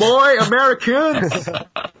 Yeah, boy, Americans!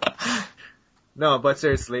 No, but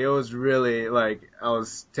seriously, it was really, like, I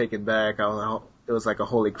was taken back. It was like a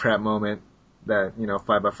holy crap moment that,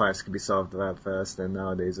 5x5s could be solved that fast, and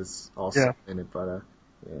nowadays it's all in it, but,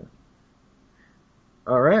 yeah.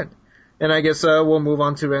 Alright. And I guess, we'll move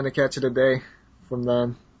on to Random Catch of the Day from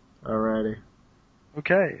then. Alrighty.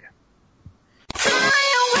 Okay.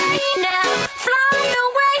 Fly away now, fly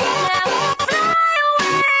away now, fly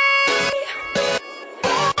away.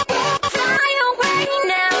 Fly away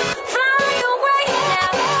now, fly away now,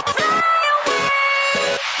 fly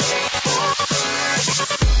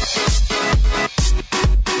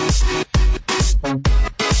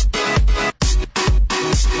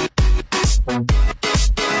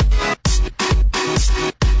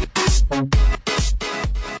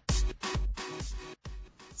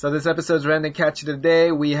So this episode's Random Catch of the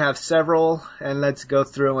Day. We have several, and let's go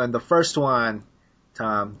through. And the first one,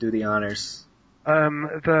 Tom, do the honors.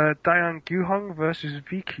 The Diane Guhong versus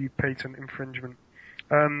VQ patent infringement.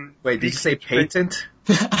 Wait, did you say patent?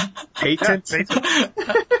 Patent? Yeah,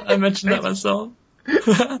 patent. I mentioned that myself.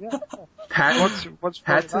 Patent? What's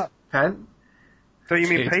Patent? Patent? Don't you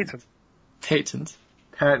mean patent? Patent.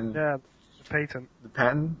 Patent. Yeah, the patent. The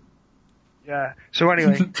patent? Yeah. So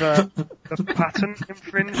anyway, the patent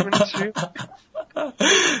infringement suit.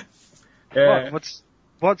 Yeah. What's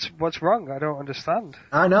What's wrong? I don't understand.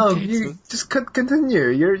 I know. You just continue.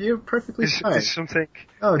 You're perfectly fine. Is something?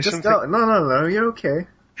 Oh, is just something... no. You're okay.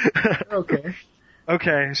 You're okay.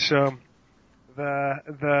 Okay, so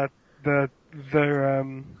the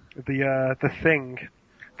thing.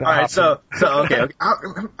 That All right, so happened.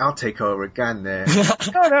 okay. I'll take over. God damn.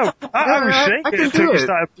 No, I was saying I it can until do you it.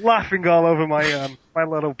 started laughing all over my my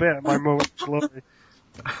little bit, my moment of glory.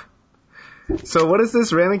 So what is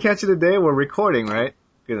this random catch of the day? We're recording, right?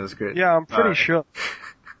 Goodness gracious. Yeah, I'm pretty All right. sure.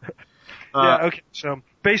 Yeah, okay, so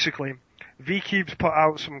basically, VCube's put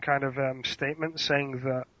out some kind of statement saying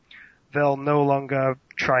that they'll no longer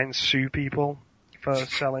try and sue people for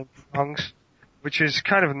selling hunks, which is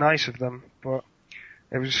kind of nice of them, but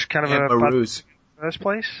it was kind of a bad ruse. in the first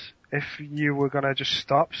place if you were gonna just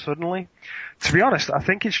stop suddenly. To be honest, I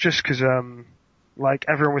think it's just because, like,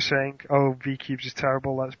 everyone was saying, oh, VCubes is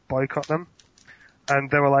terrible, let's boycott them.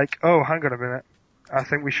 And they were like, oh, hang on a minute, I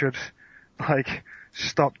think we should, like,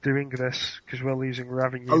 stop doing this because we're losing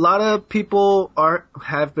revenue. A lot of people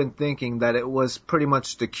have been thinking that it was pretty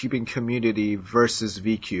much the cubing community versus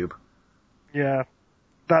VCube. Yeah,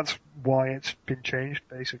 that's why it's been changed,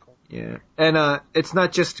 basically. Yeah, and it's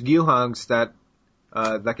not just Guhangs that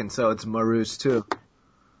can sell; it's Marus too.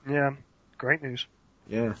 Yeah, great news.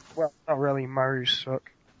 Yeah, Well, not really. Marus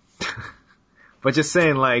suck. but just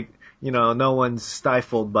saying, like, no one's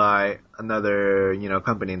stifled by another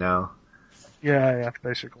company now. Yeah,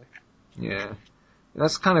 basically. Yeah,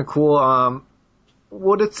 that's kind of cool.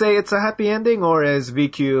 Would it say it's a happy ending, or is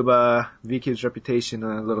VCube's reputation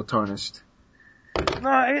a little tarnished?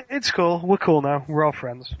 No, it's cool. We're cool now. We're all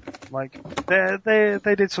friends. Like,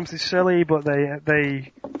 they did something silly, but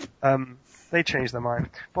they changed their mind.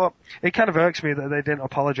 But it kind of irks me that they didn't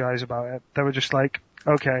apologize about it. They were just like,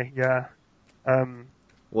 okay, yeah,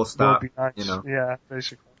 We'll stop. We'll be nice. Yeah,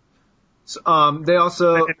 basically. So, they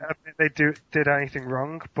also They didn't admit they did anything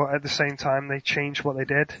wrong, but at the same time they changed what they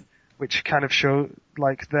did, which kind of show,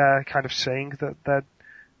 like, they're kind of saying that they've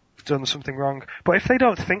done something wrong. But if they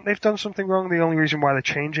don't think they've done something wrong, the only reason why they're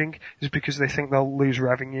changing is because they think they'll lose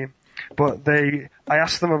revenue. But I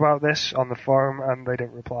asked them about this on the forum and they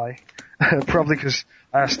didn't reply. Probably because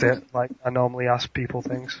I asked it like I normally ask people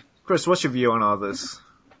things. Chris, what's your view on all this?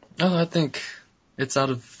 Oh, I think it's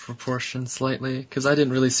out of proportion slightly, because I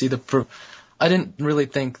didn't really see I didn't really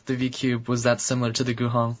think the VCube was that similar to the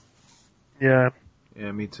Guhong. Yeah.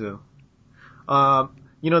 Yeah, me too.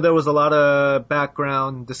 There was a lot of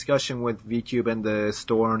background discussion with VCube and the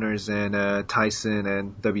store owners and Tyson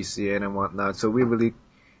and WCN and whatnot, so we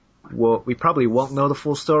probably won't know the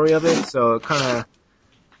full story of it, so it kind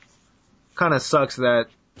of sucks that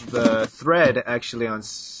the thread actually on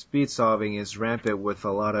speed solving is rampant with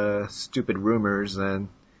a lot of stupid rumors and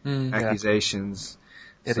accusations.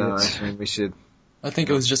 Yeah. So Idiots. I think we should. I think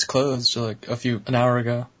it was just closed like an hour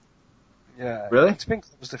ago. Yeah. Really? It's been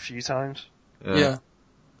closed a few times. Yeah.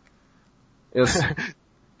 It was,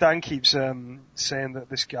 Dan keeps saying that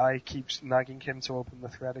this guy keeps nagging him to open the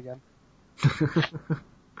thread again.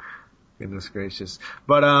 Goodness gracious.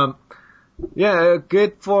 But, yeah,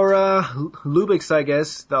 good for Lubix, I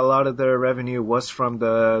guess. A lot of their revenue was from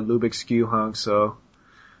the Lubix Guhong, so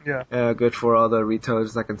Yeah. good for all the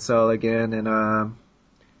retailers that can sell again. And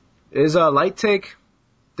is Light Take,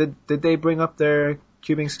 did they bring up their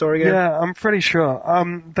cubing store again? Yeah, I'm pretty sure.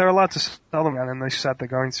 They're allowed to sell them again, and they said they're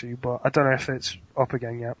going to, but I don't know if it's up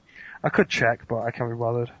again yet. I could check, but I can't be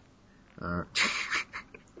bothered.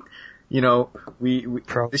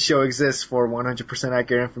 This show exists for 100%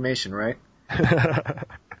 accurate information, right?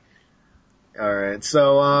 Alright,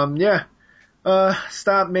 so,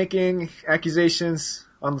 stop making accusations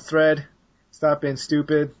on the thread. Stop being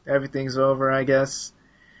stupid. Everything's over, I guess.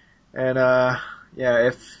 And,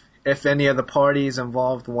 if any of the parties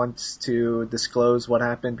involved wants to disclose what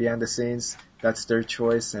happened behind the scenes, that's their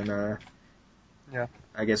choice, and,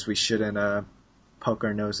 I guess we shouldn't, poke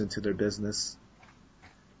our nose into their business.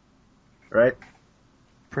 Right?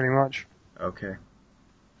 Pretty much. Okay.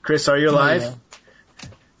 Chris, are you alive? Yeah.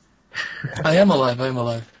 I am alive.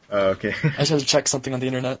 Oh, okay. I just had to check something on the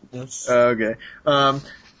internet. Yes. Okay.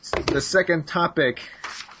 The second topic,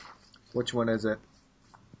 which one is it?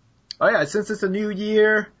 Oh yeah, since it's a new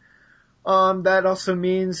year, that also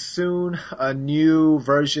means soon a new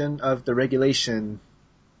version of the regulation.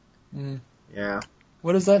 Yeah.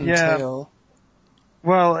 What does that Yeah. entail?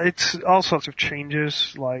 Well, it's all sorts of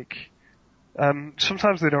changes, like,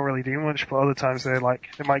 sometimes they don't really do much, but other times they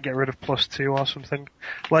might get rid of +2 or something.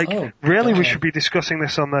 Like, really, we should be discussing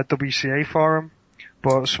this on the WCA forum,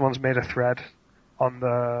 but someone's made a thread on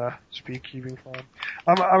the Speedcubing forum.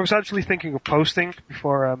 I was actually thinking of posting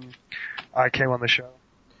before I came on the show,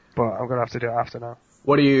 but I'm gonna have to do it after now.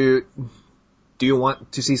 Do you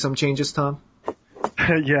want to see some changes, Tom?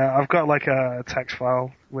 Yeah, I've got like a text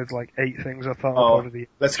file with like 8 things I thought Oh, over the.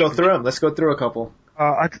 let's go through them. Let's go through a couple.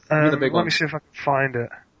 Let big me ones. see if I can find it.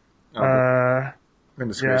 Oh,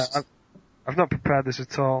 goodness Yeah, gracious. I've not prepared this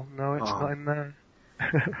at all. No, it's Oh. not in there.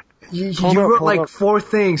 You Hold up, wrote hold like up. 4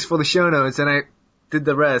 things for the show notes, and I did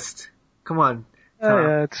the rest. Come on, Tom.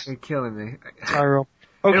 Yeah, it's You're killing me. Tyrell.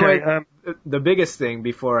 Okay, Anyway, the biggest thing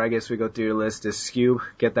before I guess we go through your list is Scube.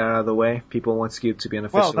 Get that out of the way. People want Scube to be an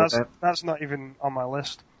official well, with that. that's not even on my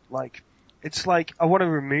list. Like, it's like I want to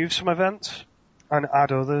remove some events and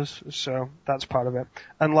add others, so that's part of it.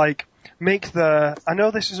 And like, I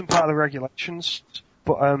know this isn't part of the regulations,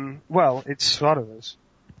 but well, it sort of is.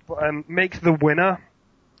 But make the winner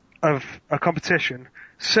of a competition,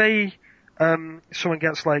 say someone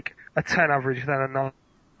gets like a 10 average, then a 9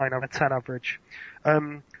 out of 10 average.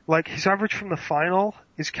 Like his average from the final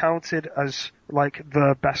is counted as like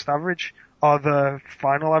the best average or the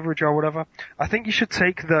final average or whatever. I think you should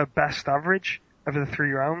take the best average of the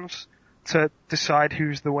 3 rounds to decide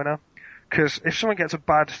who's the winner. Because if someone gets a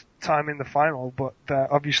bad time in the final, but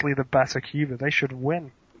they're obviously the better cuber, they should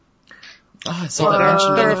win. I saw that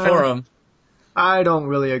mentioned in the forum. I don't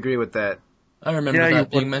really agree with that. I remember Yeah, you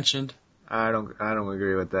that being would. mentioned. I don't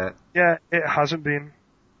agree with that. Yeah, it hasn't been.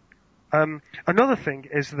 Another thing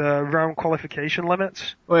is the round qualification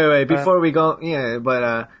limits. Wait, before we go, yeah,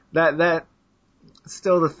 but that's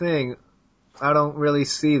still the thing. I don't really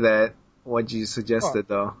see that, what you suggested,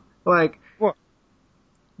 though. Like, What?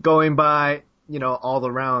 going by, all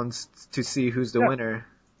the rounds to see who's the Yeah. winner.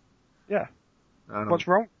 Yeah. I What's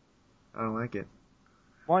wrong? don't like it.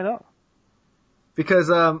 Why not?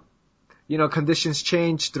 Because, conditions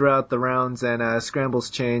change throughout the rounds and scrambles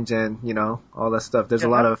change and, all that stuff. There's a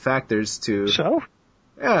Yeah. lot of factors to... So?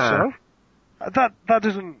 Yeah. So? That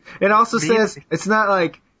doesn't... It also mean says, anything. it's not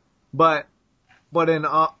like, but in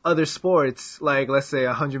other sports, like let's say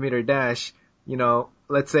a 100-meter dash,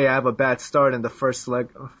 let's say I have a bad start in the first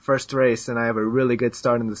race and I have a really good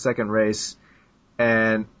start in the second race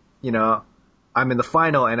and, I'm in the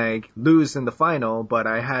final and I lose in the final, but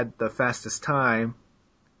I had the fastest time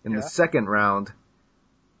in the second round.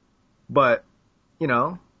 But,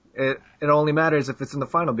 it only matters if it's in the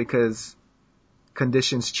final because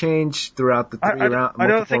conditions change throughout the I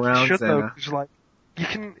don't think rounds. you should though, because like you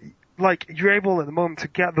can, like you're able at the moment to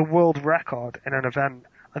get the world record in an event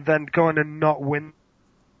and then go on and not win,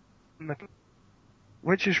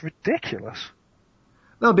 which is ridiculous.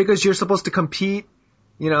 No, because you're supposed to compete,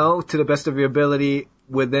 to the best of your ability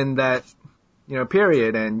within that,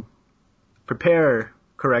 period and prepare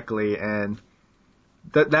correctly. And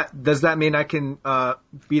does that mean I can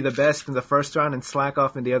be the best in the first round and slack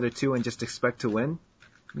off in the other 2 and just expect to win?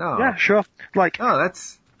 No. Yeah, sure. Like, No,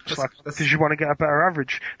 that's because you want to get a better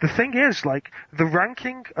average. The thing is, like, the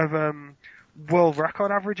ranking of world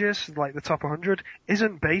record averages, like the top 100,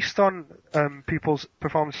 isn't based on people's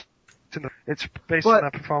performance. It's based on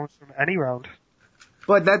their performance from any round.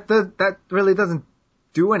 But that really doesn't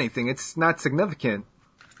do anything. It's not significant.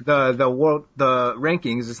 The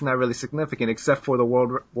rankings is not really significant except for the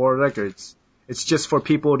world records. It's just for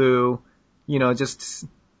people to, just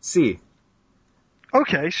see.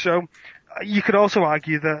 Okay, so you could also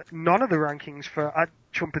argue that none of the rankings for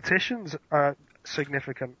actual competitions are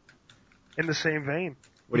significant in the same vein.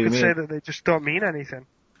 What do you you could mean? say that they just don't mean anything.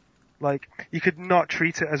 Like, you could not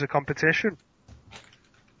treat it as a competition.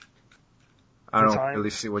 I don't time.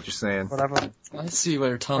 really see what you're saying. Whatever. I see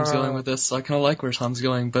where Tom's going with this. I kind of like where Tom's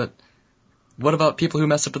going, but what about people who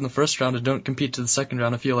mess up in the first round and don't compete to the second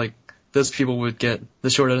round? I feel like those people would get the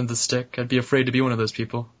short end of the stick. I'd be afraid to be one of those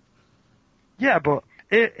people. Yeah, but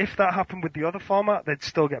if that happened with the other format, they'd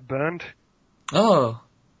still get burned. Oh,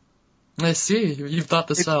 I see. You've thought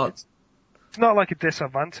this out. It's not like a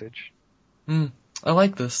disadvantage. I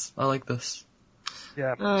like this.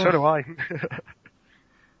 Yeah, so do I.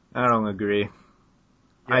 I don't agree.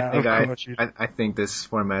 Yeah, of course I think this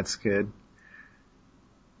format's good.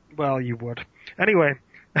 Well, you would. Anyway,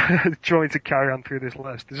 do you want me to carry on through this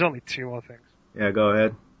list? There's only 2 more things. Yeah, go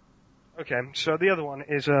ahead. Okay, so the other one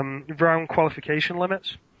is round qualification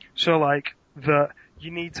limits. So, like,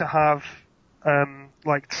 you need to have,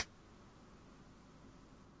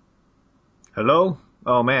 Hello?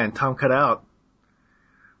 Oh man, Tom cut out.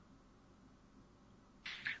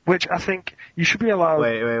 which I think you should be allowed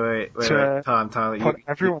Wait. to Tom, put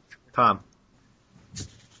everyone... Tom,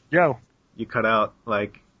 Yo. you cut out,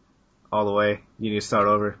 all the way. You need to start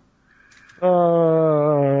over.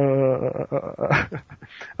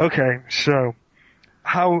 Okay, so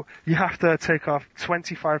how you have to take off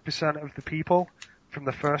 25% of the people from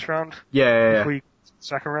the first round Yeah. before you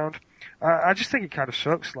second round. I just think it kind of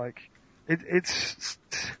sucks. Like, it's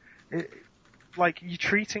like you're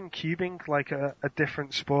treating cubing like a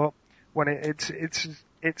different sport when it's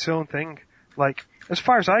its own thing. Like, as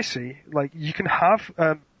far as I see, like, you can have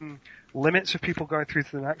limits of people going through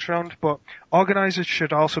to the next round, but organizers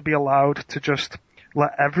should also be allowed to just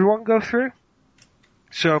let everyone go through.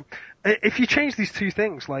 So, if you change these two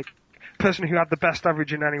things, like, person who had the best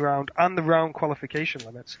average in any round and the round qualification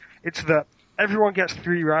limits, it's that everyone gets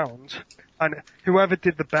 3 rounds, and whoever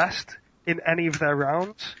did the best in any of their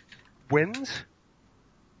rounds wins.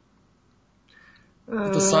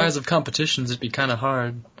 With the size of competitions, it'd be kind of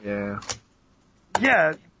hard. Yeah.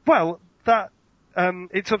 Yeah, well, that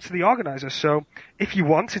it's up to the organizer. So if you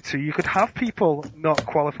wanted to, you could have people not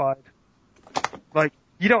qualified. Like,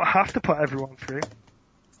 you don't have to put everyone through.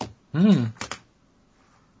 Hmm.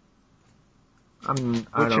 I Which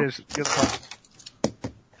don't. is the other part.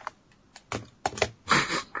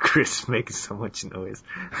 Chris making so much noise.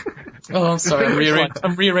 Oh, I'm sorry.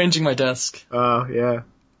 I'm rearranging my desk. Oh, yeah.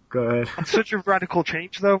 Go ahead. It's such a radical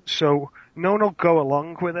change, though, so no one will go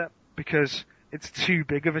along with it because it's too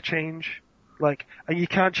big of a change. Like, and you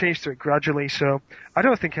can't change to it gradually. So I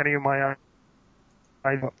don't think any of my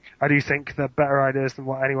I do think they're better ideas than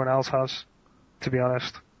what anyone else has, to be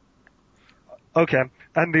honest. Okay,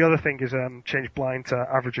 and the other thing is change blind to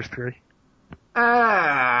average of 3.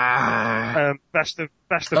 Best of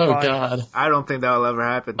Oh 5. God. I don't think that will ever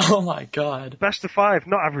happen. Oh my God. Best of 5,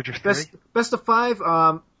 not average of 3. Best of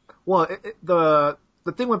 5. Well, the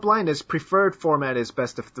thing with blind is preferred format is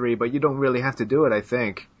best of 3, but you don't really have to do it. I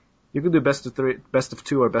think you can do best of 3, best of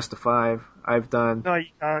 2, or best of 5. I've done. No, you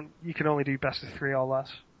can't. You can only do best of 3 or less.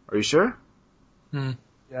 Are you sure? Hmm.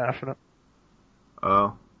 Yeah, definitely.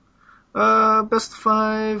 Oh. Best of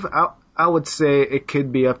 5. I would say it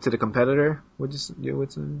could be up to the competitor. What'd you say? You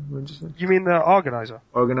mean the organizer?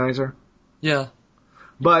 Organizer. Yeah.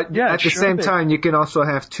 But Yeah, at the sure same thing. time, you can also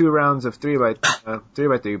have 2 rounds of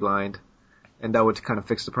 3x3 blind, and that would kind of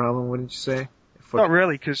fix the problem, wouldn't you say? Not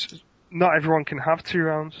really, because not everyone can have 2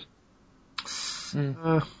 rounds.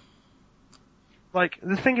 Like,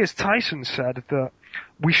 the thing is, Tyson said that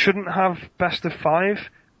we shouldn't have best of 5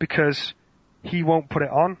 because he won't put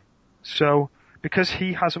it on. So, because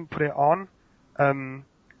he hasn't put it on,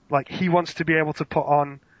 like, he wants to be able to put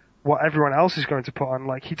on what everyone else is going to put on.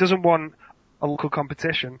 Like, he doesn't want a local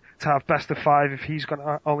competition to have best of 5 if he's going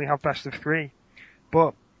to only have best of 3.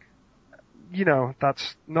 But, you know,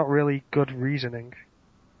 that's not really good reasoning.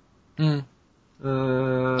 I'm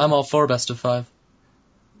all for best of 5.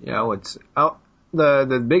 Yeah, I would say.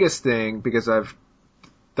 The biggest thing, because I've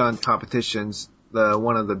done competitions,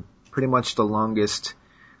 one of the pretty much the longest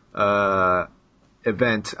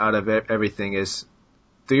event out of everything is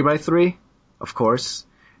 3x3, of course,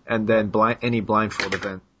 and then any blindfold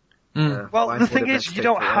event. Well, the thing is, you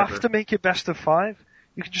don't have to make it best of 5.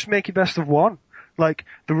 You can just make it best of 1. Like,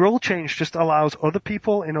 the rule change just allows other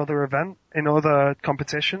people in other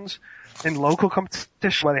competitions, in local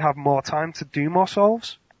competition where they have more time to do more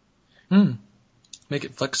solves. Make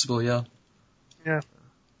it flexible, yeah. Yeah.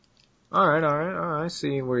 Alright, I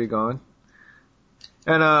see where you're going.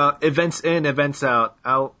 And events in, events out.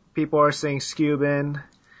 People are saying Scube in.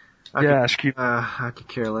 I could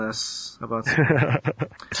care less about and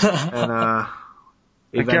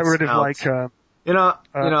get rid of out. like you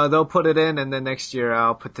know they'll put it in, and then next year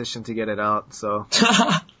I'll petition to get it out. So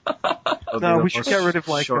no, we should get rid of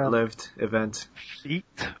like short-lived event. feet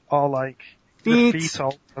or like Feet. the feet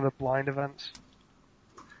or the blind events.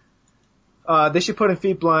 They should put in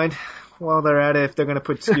feet blind while they're at it. If they're gonna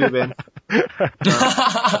put Scube in, they're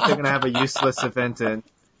gonna have a useless event in.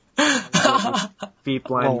 Feet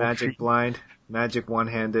blind, magic blind, magic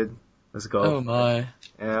one-handed. Let's go. Oh my.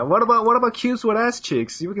 Yeah. What about cubes with ass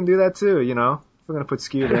cheeks? We can do that too. You know, if we're gonna put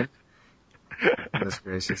Scube in. Goodness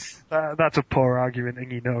gracious. That's a poor argument,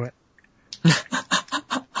 and you know it.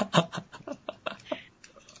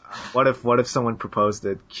 What if someone proposed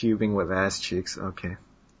it? Cubing with ass cheeks. Okay.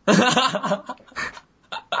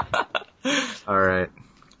 All right.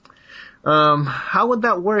 How would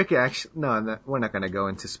that work? Actually, no, we're not gonna go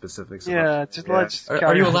into specifics. Yeah, just let's.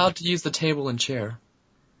 Are you allowed to use the table and chair?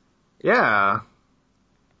 Yeah.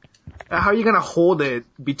 How are you gonna hold it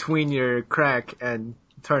between your crack and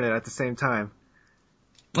turn it at the same time?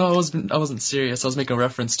 Oh, I wasn't serious. I was making a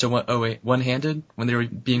reference to one-handed when they were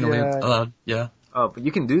being allowed. Yeah. Oh, but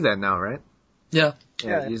you can do that now, right? Yeah.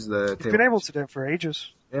 Yeah. Use the You've table. been able to do it for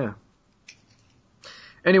ages. Yeah.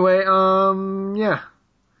 Anyway, yeah.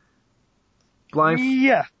 Blind.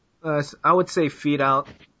 Yeah. I would say feet out.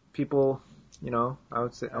 People, I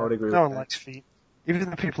would agree No with one that. likes feet. Even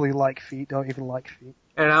the people who like feet don't even like feet.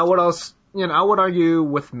 And I would also, I would argue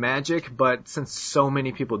with Magic, but since so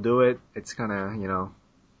many people do it, it's kind of,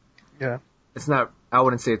 Yeah. it's not. I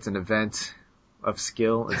wouldn't say it's an event of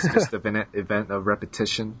skill. It's just an event of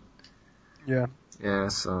repetition. Yeah. Yeah.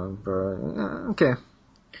 So, okay.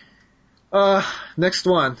 Next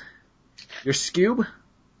one. Your Scube.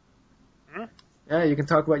 Hmm? Yeah, you can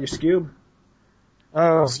talk about your Scube.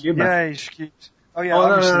 Oh, Scube yeah, Scubes. Oh, yeah, Oh,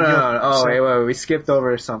 no, obviously. no. Oh, so- wait, we skipped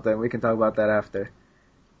over something. We can talk about that after.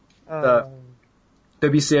 Uh,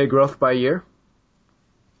 WCA growth by year.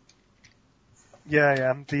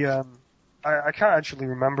 yeah. I can't actually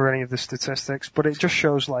remember any of the statistics, but it just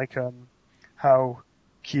shows, like, how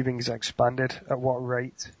cubing's expanded at what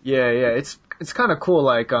rate. Yeah, it's kind of cool.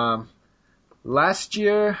 Like, last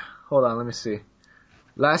year, hold on, let me see.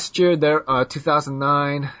 Last year,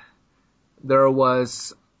 2009, there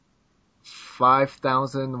was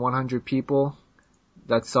 5,100 people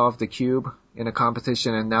that solved the cube in a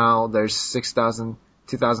competition, and now there's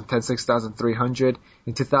 2010, 6,300.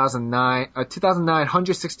 In 2009,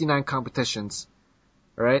 169 competitions,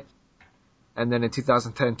 right? And then in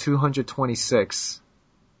 2010, 226.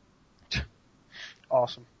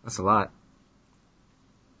 Awesome. That's a lot.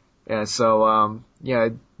 Yeah, so,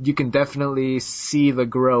 you can definitely see the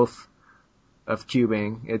growth of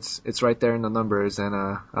cubing. It's right there in the numbers, and,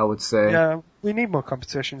 I would say. Yeah, we need more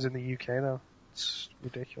competitions in the UK, though. It's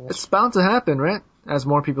ridiculous. It's bound to happen, right? As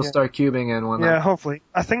more people start cubing and whatnot. Yeah, hopefully.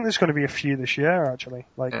 I think there's going to be a few this year, actually.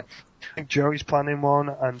 Like, Yeah. I think Joey's planning one,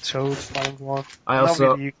 and Toad's planning one. I And also-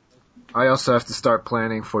 that'll be I also have to start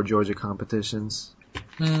planning for Georgia competitions.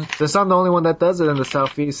 Hmm. Since I'm the only one that does it in the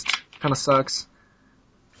Southeast, kind of sucks.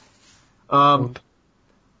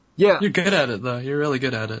 Yeah. You're good at it, though. You're really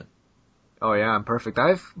good at it. Oh yeah, I'm perfect.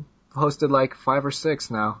 I've hosted like 5 or 6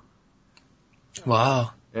 now.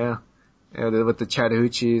 Wow. Yeah, with the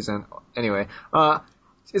Chattahoochees and anyway,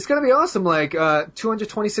 it's gonna be awesome. Like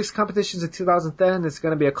 226 competitions in 2010. It's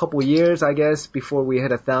gonna be a couple years, I guess, before we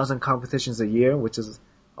hit 1,000 competitions a year, which is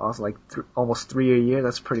also like almost 3 a year.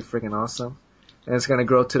 That's pretty freaking awesome. And it's gonna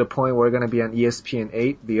grow to the point where we're gonna be on ESPN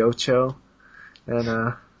 8, the Ocho,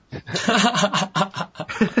 and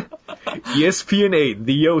ESPN 8,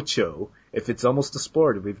 the Ocho. If it's almost a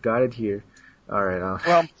sport, we've got it here. All right.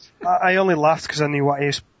 Well, I only laughed because I knew what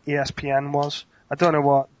ESPN was. I don't know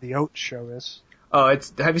what the Oat Show is. Oh,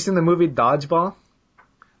 have you seen the movie Dodgeball?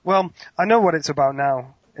 Well, I know what it's about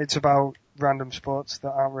now. It's about random sports that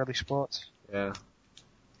aren't really sports. Yeah.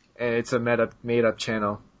 And it's a made up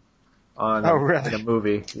channel on Oh, really? the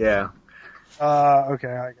movie. Yeah. Okay,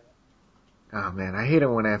 I get it. Oh man, I hate it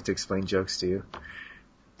when I have to explain jokes to you.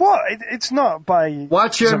 What? It's not by...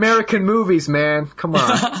 Watch your American movies, man. Come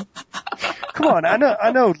on. Come on, I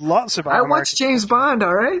know lots about I American... watch James Bond,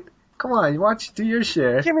 alright? Come on, do your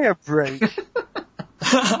share. Give me a break.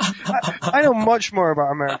 I know much more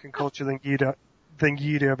about American culture than you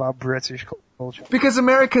do about British culture. Because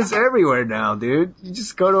America's everywhere now, dude. You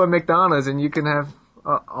just go to a McDonald's and you can have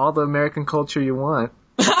all the American culture you want.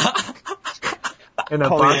 In a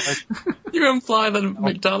box. You imply that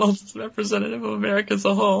McDonald's is representative of America as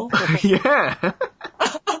a whole. Yeah.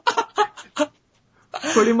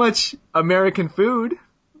 Pretty much American food.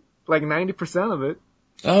 Like 90% of it.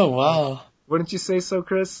 Oh, wow. Wouldn't you say so,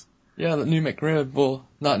 Chris? Yeah, the new McRib. Well,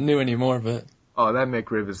 not new anymore, but Oh, that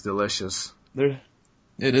McRib is delicious. it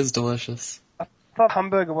is delicious. I thought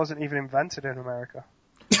hamburger wasn't even invented in America.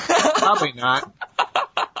 Probably not.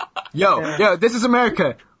 Yo, this is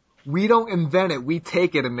America. We don't invent it. We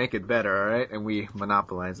take it and make it better, alright? And we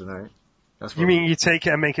monopolize it, alright? That's what You mean you take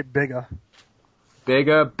it and make it bigger?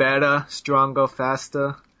 bigger, better, stronger,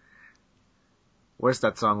 faster. Where's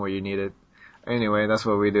that song where you need it? Anyway, that's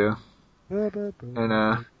what we do.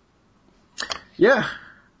 And, yeah.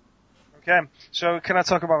 Okay, so can I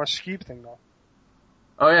talk about my Scube thing now?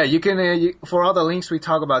 Oh yeah, you can, for all the links we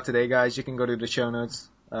talk about today, guys, you can go to the show notes.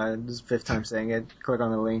 This is the 5th time saying it. Click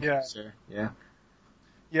on the link. Yeah. Sure. Yeah.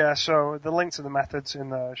 Yeah, so the link to the methods in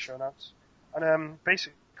the show notes. And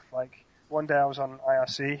basically, like, one day I was on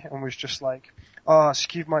IRC and was just like, oh,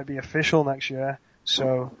 Scube might be official next year,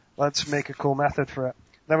 so let's make a cool method for it.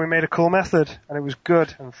 Then we made a cool method, and it was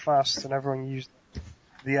good and fast, and everyone used it.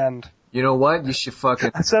 The end. You know what? You should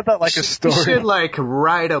fucking... I said that like a story. You should, like,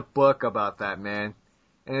 write a book about that, man.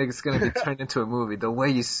 And it's gonna be turned into a movie. The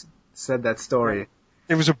way you said that story.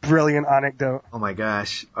 It was a brilliant anecdote. Oh my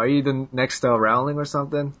gosh. Are you the next Rowling or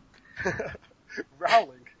something?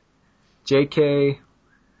 Rowling. J.K.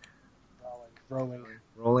 Rowling.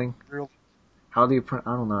 Rowling? Real. How do you I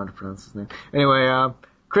don't know how to pronounce his name. Anyway,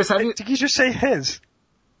 Chris, have you... Did you just say his?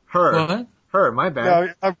 Her. What? Her, my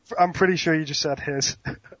bad. No, I'm pretty sure you just said his.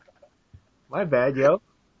 My bad, yo.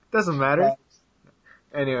 Doesn't matter. Right.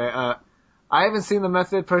 Anyway, I haven't seen the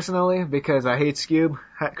method personally because I hate Scoob.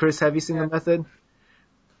 Chris, have you seen the method?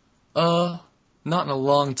 Not in a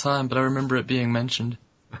long time, but I remember it being mentioned.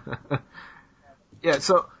 Yeah,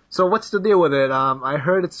 so what's the deal with it? I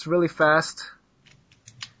heard it's really fast.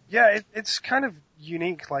 Yeah, it's kind of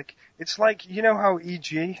unique. Like, it's like, you know how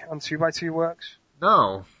EG on 2x2 works?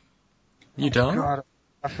 No. You don't? God,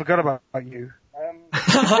 I forgot about you.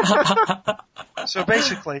 So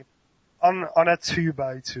basically, on a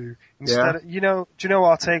 2x2, instead of, do you know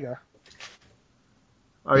Ortega?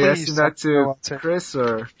 Are you Please asking that tell me to Ortega. Chris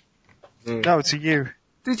or me? No, to you.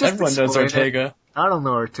 Dude, just Everyone knows explain it. Ortega. I don't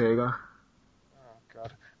know Ortega. Oh,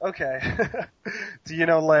 God. Okay. Do you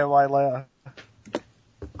know layer by layer?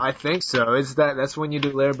 I think so. That's when you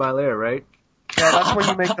do layer by layer, right? Yeah, that's when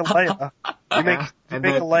you make the layer. You make And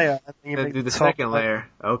a then- layer, and then you Then make do the top second layer.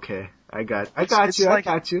 Okay, I got It's you. like-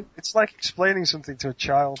 I got you. It's like explaining something to a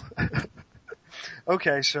child.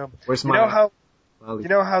 Okay, so Where's you my? know how Well, you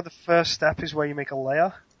know how the first step is where you make a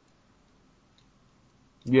layer?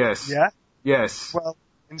 Yes. Yeah. Yes. Well,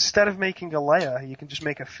 instead of making a layer, you can just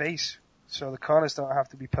make a face, so the corners don't have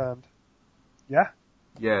to be permed. Yeah.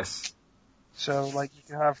 Yes. So like you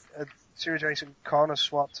can have two adjacent corners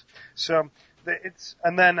swapped. So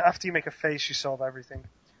and then after you make a face, you solve everything.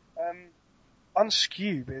 On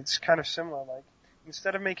Scube, it's kind of similar. Like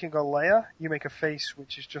instead of making a layer, you make a face,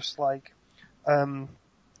 which is just like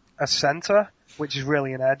a center, which is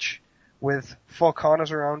really an edge with 4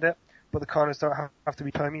 corners around it, but the corners don't have to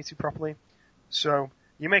be permuted properly. So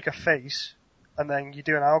you make a face, and then you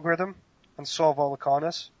do an algorithm and solve all the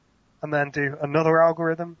corners, and then do another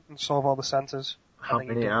algorithm and solve all the centers. How and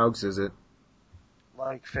then many you do, algs is it?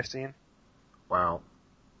 like 15. Wow.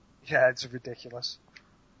 Yeah, it's ridiculous.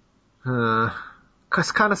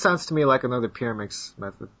 Cause kind of sounds to me like another Pyramix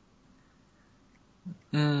method.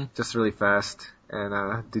 Just really fast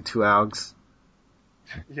and do 2 algs.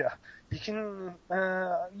 Yeah, you can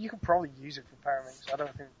probably use it for Pyramix. I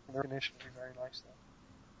don't think the recognition would be very nice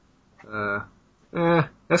though.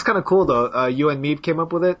 That's kind of cool though. You and Meeb came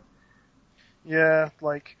up with it. Yeah,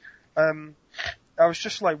 like, I was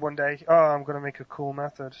just like one day, I'm gonna make a cool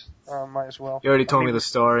method. Might as well. You already told me the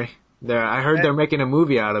story. I heard they're making a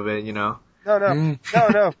movie out of it. You know.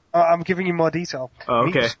 No. I'm giving you more detail. Oh,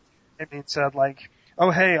 okay. It said like,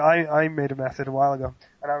 oh hey, I made a method a while ago,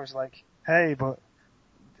 and I was like, hey, but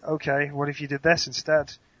okay, what if you did this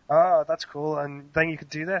instead? Ah, that's cool, and then you could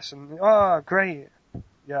do this, and great.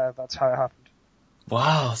 Yeah, that's how it happened.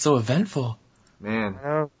 Wow, so eventful. Man. I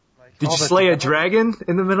know. Like, Did all you the slay a development- dragon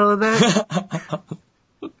in the middle of that?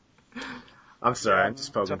 I'm sorry, I'm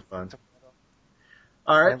just poking fun.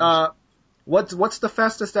 Alright, what's the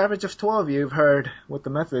fastest average of 12 you've heard with the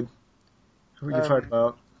method? Who you've heard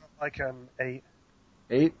about? Like an 8.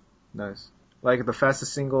 8? Nice. Like the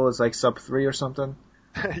fastest single is like sub 3 or something?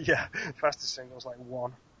 Yeah, fastest single's like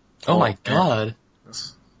 1. Oh my god.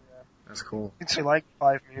 That's cool. It's like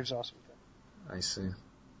 5 moves or something. I see.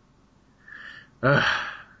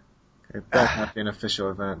 It better not be an official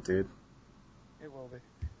event, dude. It will be.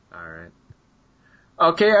 Alright.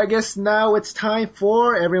 Okay, I guess now it's time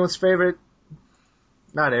for everyone's favorite,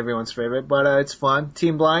 not everyone's favorite, but it's fun,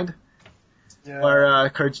 Team Blind, Yeah.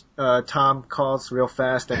 where Tom calls real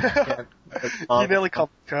fast and can't. You nearly called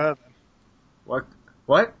me Kerr then.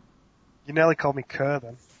 What? You nearly called me Kerr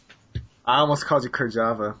then. I almost called you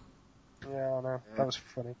Kerjava. Yeah, I know. That was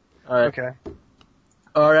funny. Alright. Okay.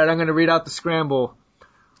 Alright, I'm gonna read out the scramble.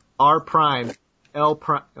 R prime, L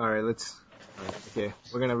prime, okay,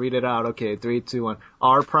 we're gonna read it out. Okay, 3, 2, 1.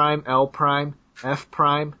 R prime, L prime, F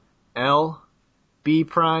prime, L, B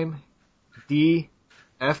prime, D,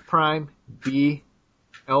 F prime, B,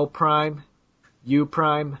 L prime, U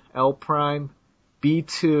prime, L prime,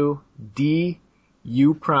 B2, D,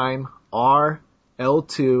 U prime, R,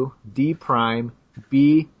 L2, D prime,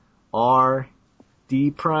 B, R,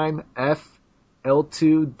 D prime, F,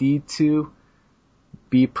 L2, D2,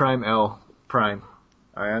 B prime, L prime.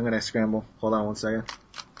 Alright, I'm gonna scramble. Hold on one second.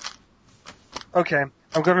 Okay,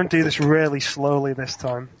 I'm gonna do this really slowly this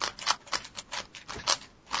time.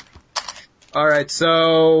 Alright,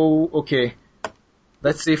 so, okay.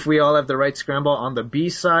 Let's see if we all have the right scramble. On the B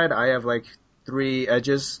side, I have like 3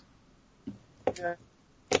 edges. Yeah.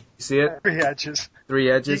 You see it? 3 edges.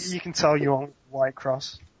 3 edges? You can tell you on white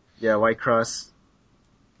cross. Yeah, white cross.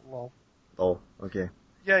 Lol. Oh, okay.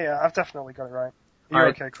 Yeah, I've definitely got it right. You're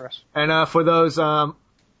Alright. okay, Chris. And for those,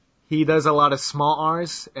 he does a lot of small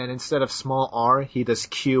R's, and instead of small R, he does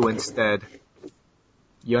Q instead.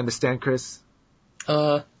 You understand, Chris?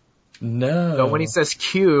 No. So when he says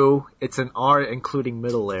Q, it's an R including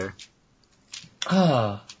middle layer.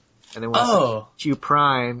 Ah. And then when he says Q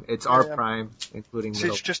prime, it's R Yeah. prime including So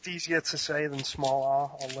middle. it's just easier to say than small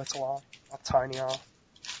r or little r or tiny r.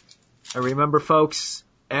 And remember, folks,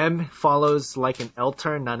 M follows like an L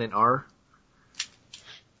turn, not an R.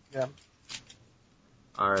 Yeah.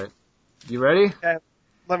 Alright. You ready?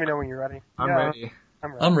 Let me know when you're ready. I'm Yeah, ready.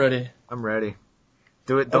 I'm ready. I'm ready.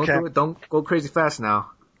 Do it. Don't Okay. do it. Don't go crazy fast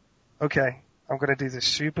now. Okay. I'm gonna do this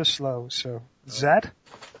super slow. So Z.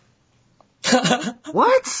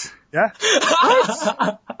 What? Yeah.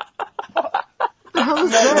 What the hell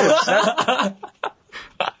is that?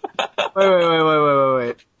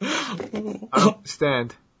 Wait. I don't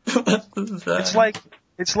understand.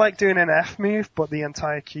 It's like doing an F move, but the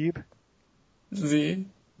entire cube. Z.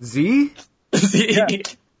 Z? Z. Yeah.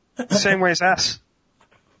 The same way as S.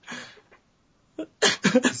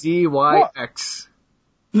 Z, Y, X.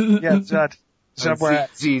 Yeah, Z. Z where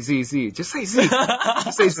X. Z. Just say Z.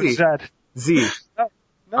 Just say Z. Z. Z. No,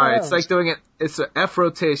 Alright, no. it's like doing it, it's an F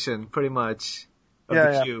rotation, pretty much, of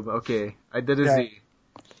the cube. Okay, I did a Z.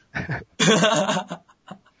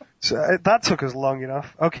 So that took us long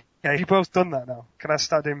enough. Okay, you both done that now. Can I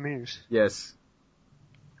start doing moves? Yes.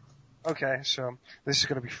 Okay, so this is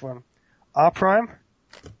gonna be fun. R prime,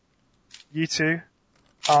 U2,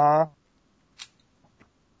 R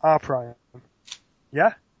prime.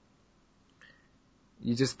 Yeah?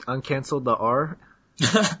 You just uncanceled the R? You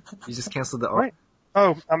just canceled the R? Wait.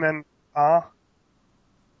 Oh, I meant R.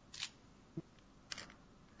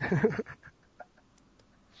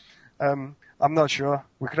 I'm not sure.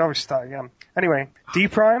 We could always start again. Anyway, D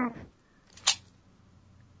prime,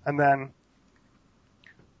 and then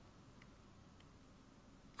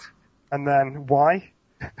Y,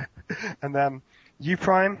 and then U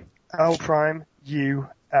prime, L prime, U,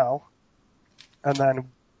 L, and then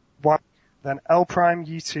Y, then L prime,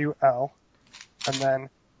 U2, L, and then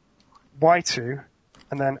Y2,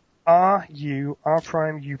 and then R, U, R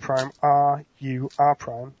prime, U prime, R, U, R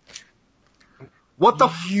prime. What the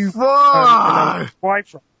U, fuck? and then Y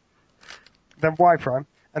prime. Then Y prime,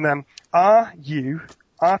 and then R, U,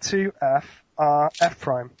 R2, F, R, F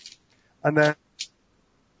prime. And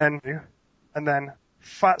then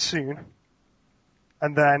fat soon,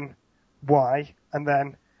 and then Y, and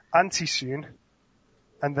then anti soon,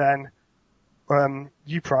 and then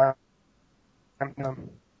U prime,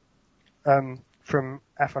 from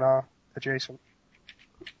F and R adjacent.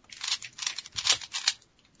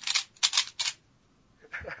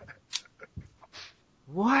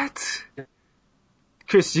 What?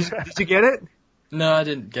 Chris, did you get it? No, I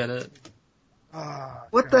didn't get it. Ah,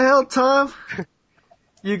 What the hell, Tom?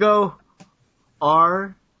 You go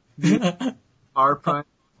R, R prime,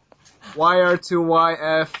 YR2,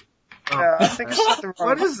 YF. Oh, yeah, I think I said the wrong.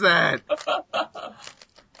 what is that?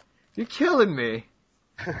 You're killing me.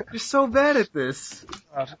 You're so bad at this.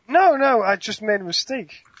 No, I just made a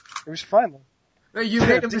mistake. It was fine then. No, you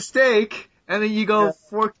made a mistake, and then you go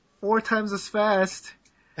four times as fast.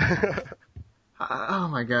 Oh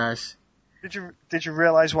my gosh. Did you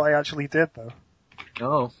realize what I actually did though?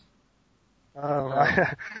 No. Oh,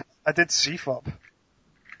 I did CFOP.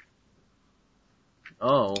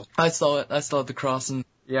 Oh. I saw it. I saw the cross and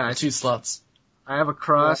Yeah, 2 slots. I have a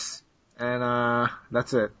cross, and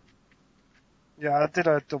that's it. Yeah, I did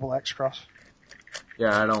a double X cross.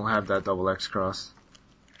 Yeah, I don't have that double X cross.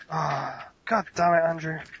 Ah, god damn it,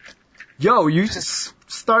 Andrew. Yo, you just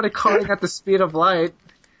started calling at the speed of light,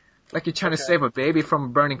 like you're trying to save a baby from a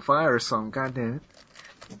burning fire or something. God damn it.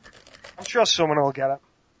 I'm sure someone will get it.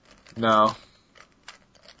 No.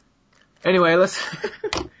 Anyway, let's.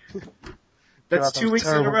 That's God, 2 was weeks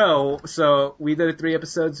in a terrible. row. So we did 3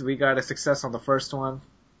 episodes. We got a success on the first one,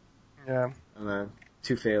 Yeah, and then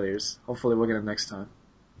 2 failures. Hopefully, we'll get it next time.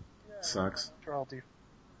 Sucks. I'm sure I'll do.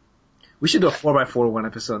 We should do a 4x4 one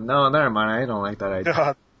episode. No, never mind. I don't like that idea.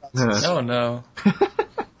 God, Oh no.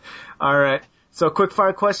 All right. So quick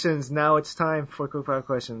fire questions. Now it's time for quick fire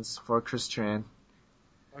questions for Chris Tran.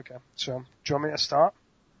 okay, so, do you want me to start?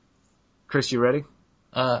 Chris, you ready?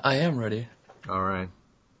 I am ready. All right.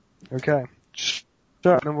 Okay.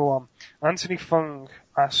 So, number 1. Anthony Fung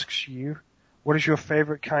asks you, what is your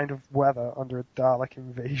favorite kind of weather under a Dalek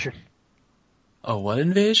invasion? Oh, what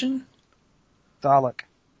invasion? Dalek.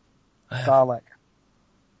 I Dalek.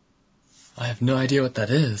 have no idea what that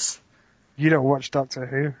is. You don't watch Doctor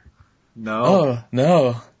Who? No. Oh,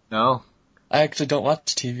 no. No. I actually don't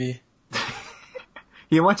watch TV.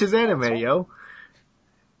 He watches anime, yo.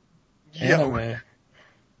 Anime.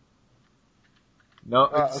 No.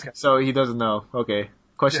 okay. So he doesn't know. Okay.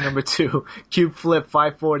 Question number 2. Cube Flip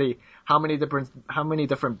 540. How many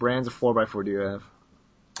different brands of 4x4 do you have?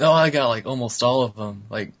 Oh, I got like almost all of them.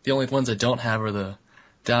 Like the only ones I don't have are the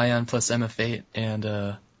Dion plus MF8 and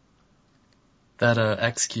that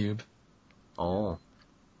X Cube. Oh.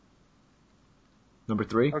 Number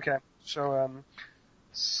 3? Okay, so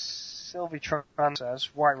Sylvie Tran says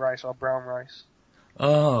white rice or brown rice.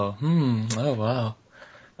 Oh, oh wow.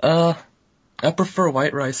 I prefer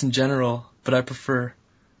white rice in general, but I prefer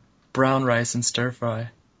brown rice and stir fry.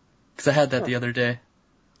 'Cause I had that the other day.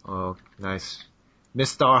 Oh, nice.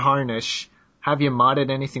 Mr. Harnish, have you modded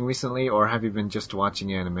anything recently, or have you been just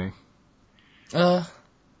watching anime?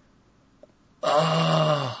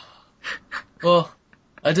 Well,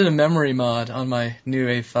 I did a memory mod on my new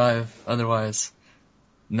A5. Otherwise,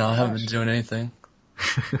 no, I haven't been doing anything.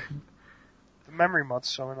 The memory mod's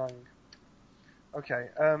so annoying. Okay,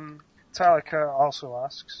 Tyler Kerr also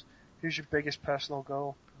asks, who's your biggest personal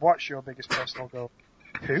goal? What's your biggest personal goal?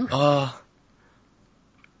 Who?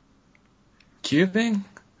 Cubing?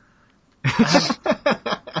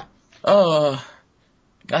 I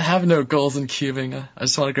have no goals in cubing. I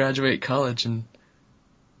just want to graduate college and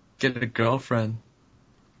get a girlfriend.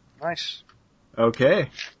 Nice. Okay.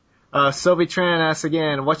 Sylvie Tran asks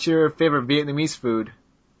again, what's your favorite Vietnamese food?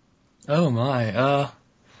 Oh my,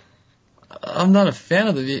 I'm not a fan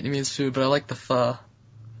of the Vietnamese food, but I like the pho.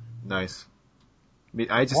 Nice.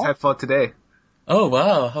 I just had pho today. Oh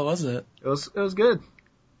wow, how was it? It was good.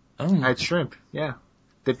 Oh. I had shrimp, yeah.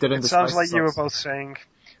 Dipped it in It the sounds spicy like you were sauce. both saying,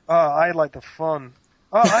 oh, I like the fun.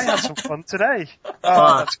 Oh, I had some fun today.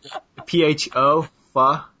 Oh, that's good. P-H-O,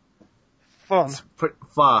 pho. Fun. Pho.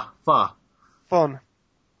 Fun. Fun.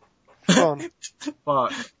 Pho.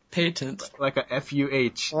 Patent. Like a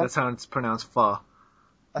F-U-H. What? That's how it's pronounced, pho.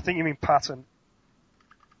 I think you mean patent.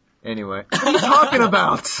 Anyway. What are you talking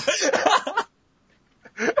about?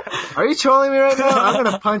 Are you trolling me right now? I'm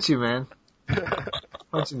gonna punch you, man.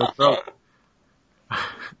 Punch in the throat.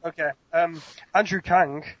 Okay, Andrew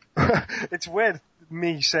Kang. It's weird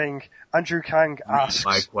me saying Andrew Kang asks.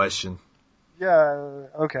 My question. Yeah,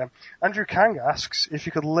 okay. Andrew Kang asks, if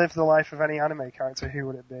you could live the life of any anime character, who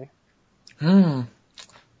would it be?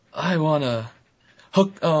 I wanna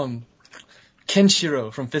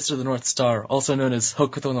Kenshiro from Fist of the North Star, also known as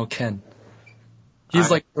Hokuto no Ken.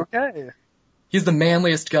 He's Okay. he's the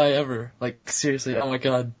manliest guy ever. Like, seriously, oh my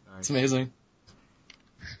god, it's amazing.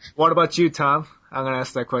 What about you, Tom? I'm gonna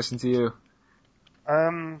ask that question to you.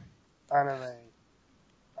 Anime.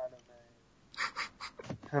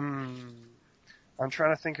 I'm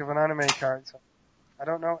trying to think of an anime character. I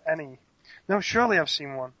don't know any. No, surely I've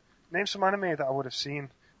seen one. Name some anime that I would have seen.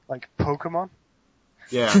 Like Pokemon?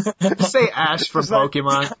 Yeah. Just say Ash from Does that-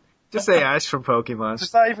 Pokemon. Just say Ash from Pokemon.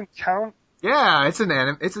 Does that even count? Yeah, it's an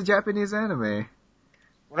anime. It's a Japanese anime.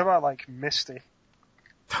 What about like Misty?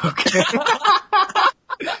 Okay.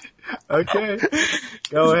 Okay.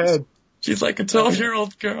 Go ahead. She's like a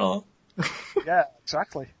 12-year-old girl. Yeah,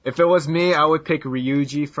 exactly. If it was me, I would pick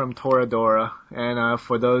Ryuji from Toradora. And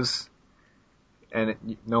for those,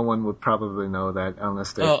 no one would probably know that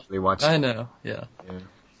unless they actually watch I it. know, yeah.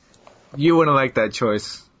 You wouldn't like that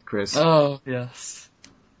choice, Chris. Oh, yes.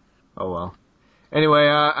 Oh well. Anyway,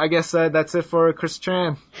 I guess that's it for Chris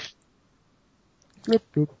Tran.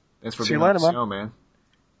 Thanks for See you being on later, the man. show, man.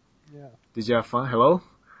 Yeah. Did you have fun? Hello?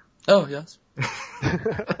 Oh, yes.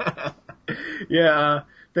 Yeah,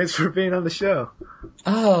 thanks for being on the show.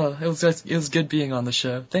 Oh, it was good being on the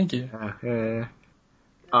show. Thank you. Yeah.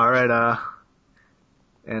 Alright,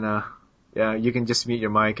 yeah, you can just mute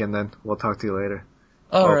your mic and then we'll talk to you later.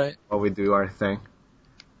 Alright. While we do our thing.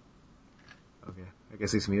 Okay, I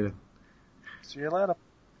guess he's muted. See you later.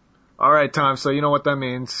 Alright, Tom, so you know what that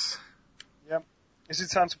means. Yep. Is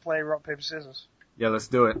it time to play rock, paper, scissors? Yeah, let's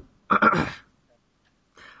do it.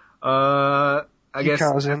 I You guess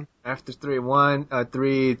count us in. after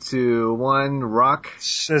 3, 2, 1, rock.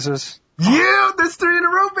 Scissors. Yeah, that's 3 in a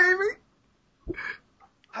row, baby!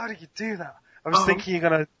 How did you do that? I was thinking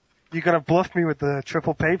you're gonna bluff me with the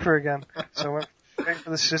triple paper again. So I went straight for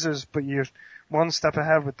the scissors, but you're one step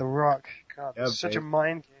ahead with the rock. God, Yeah, it's such a babe.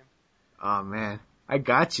 mind game. Oh man, I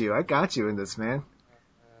got you in this, man.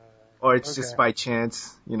 Or it's just Okay. by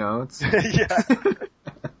chance, you know. It's... Yeah.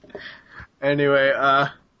 Anyway,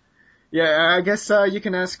 yeah, I guess you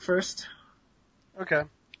can ask first. Okay.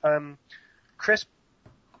 Chris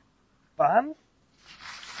Barn?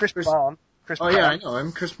 Chris Barn. Chris Oh Barn. yeah, I know.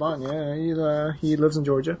 I'm Chris Bond. Yeah, he lives in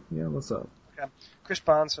Georgia. Yeah, what's up? Chris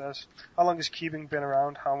Barn says, how long has cubing been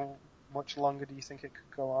around? How much longer do you think it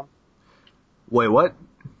could go on? Wait, what?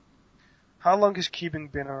 How long has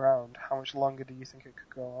cubing been around? How much longer do you think it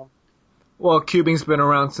could go on? Well, cubing's been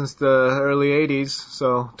around since the early 80s,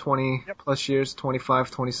 so 20 Yep. plus years, 25,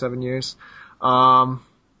 27 years. And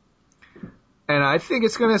I think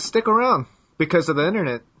it's going to stick around because of the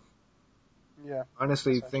internet. Yeah.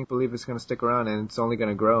 Honestly, believe it's going to stick around, and it's only going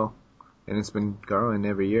to grow. And it's been growing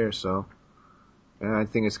every year, so yeah, I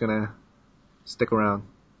think it's going to stick around.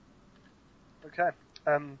 Okay.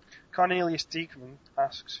 Cornelius Diekman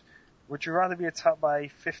asks, would you rather be attacked by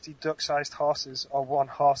 50 duck-sized horses or one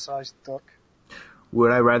horse-sized duck?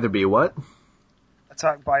 Would I rather be what?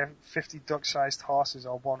 Attacked by 50 duck-sized horses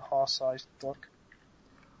or one horse-sized duck?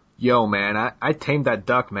 Yo, man, I tamed that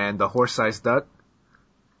duck, man, the horse-sized duck.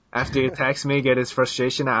 After he attacks me, get his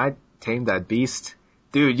frustration, I tamed that beast.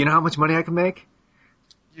 Dude, you know how much money I can make?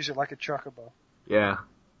 Use it like a chocobo. Yeah.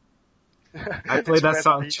 I played that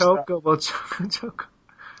song, Chocobo, Chocobo.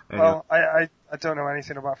 Well, I don't know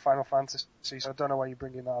anything about Final Fantasy, so I don't know why you're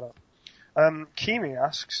bringing that up. Kimi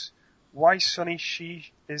asks, why Sonny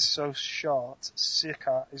She is so short,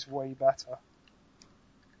 Sika is way better.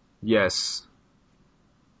 Yes.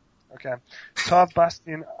 Okay. Todd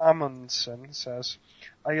Bastian Amundsen says,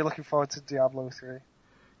 are you looking forward to Diablo 3?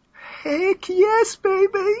 Heck yes,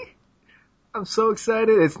 baby! I'm so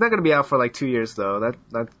excited. It's not gonna be out for like 2 years though.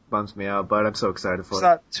 That bums me out, but I'm so excited for Is it.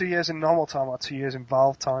 that 2 years in normal time or 2 years in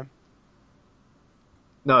Valve time?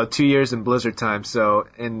 No, 2 years in Blizzard time, so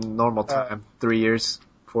in normal time, 3 years,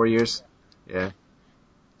 4 years. Yeah.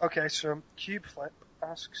 Okay, so CubeFlip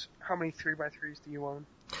asks, how many 3x3s do you own?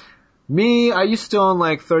 Me, I used to own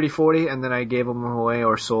like 30, 40, and then I gave them away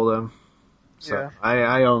or sold them. So Yeah.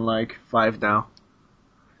 I own like 5 now.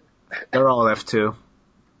 They're all F2.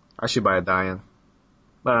 I should buy a Dian,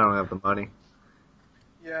 but I don't have the money.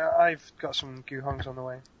 Yeah, I've got some Guhongs on the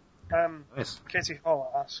way. Nice. Katie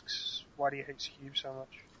Hall asks, why do you hate Cube so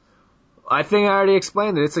much? I think I already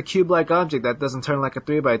explained it. It's a cube-like object that doesn't turn like a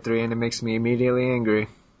 3x3, and it makes me immediately angry.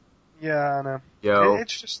 Yeah, I know. Yo.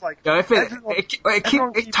 It's just like... Yo, if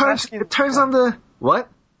everyone keeps turns asking- it turns on the what?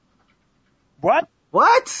 What?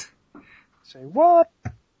 What? Say what?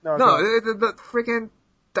 No, No, the freaking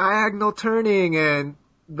diagonal turning and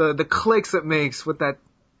the clicks it makes with that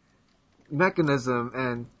mechanism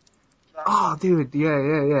and oh, dude,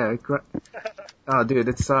 yeah. Oh, dude,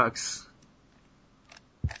 it sucks.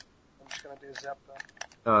 I'm just gonna do a zap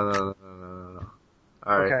though. No.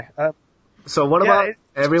 All right. Okay. So what about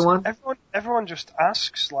everyone? Everyone just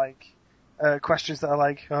asks like questions that are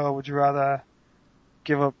like, oh, would you rather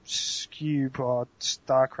give up Cube or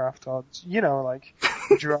StarCraft or like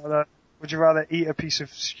would you rather eat a piece of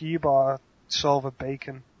Cube or solve a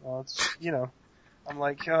bacon or I'm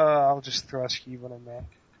like, oh, I'll just throw a Cube on a neck.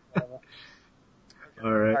 Whatever. Okay,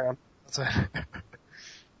 All right. hang on. That's it.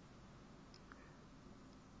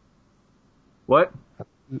 What?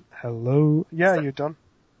 Hello. Yeah, you're done.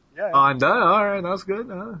 Yeah. Oh, I'm done. All right, that was good.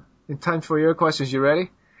 In time for your questions. You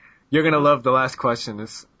ready? You're gonna love the last question.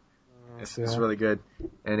 It's really good.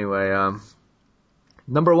 Anyway,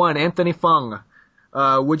 number 1, Anthony Fung.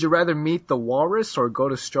 Would you rather meet the walrus or go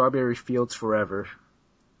to strawberry fields forever?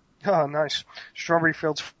 Oh, nice. Strawberry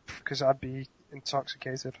fields, because I'd be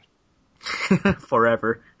intoxicated.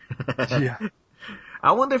 Forever. Yeah.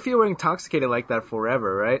 I wonder if you were intoxicated like that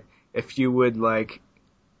forever, right? If you would like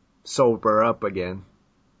sober up again.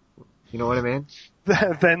 You know what I mean?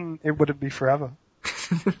 Then it wouldn't be forever.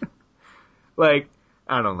 Like,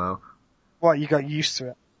 I don't know. What, you got used to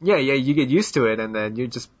it? Yeah, you get used to it, and then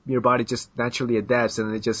your body just naturally adapts,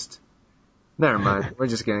 and it just, never mind. We're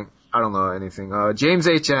just kidding. I don't know anything. James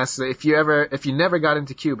H asks, if you never got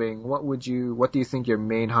into cubing, what do you think your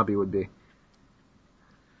main hobby would be?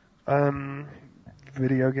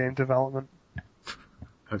 Video game development.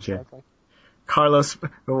 Okay. Exactly. Carlos,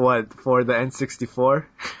 what, for the N64?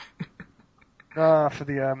 For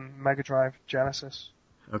the Mega Drive Genesis.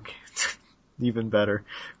 Okay. Even better.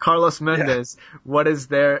 Carlos Mendez, what's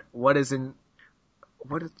this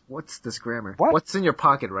grammar? What? What's in your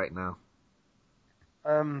pocket right now?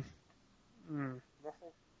 Nothing.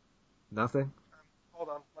 Nothing? Hold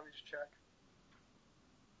on, let me just check.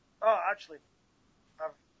 Oh, actually, I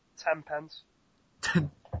have 10 pence.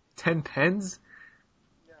 10 pens?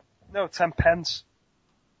 Yeah. No, 10 pence.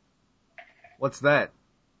 What's that?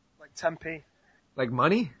 Like 10p. Like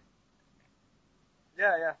money?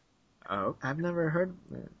 Yeah. Oh, I've never heard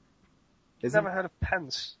that. You've never heard of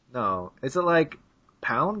pence? No. Is it like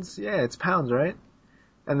pounds? Yeah, it's pounds, right?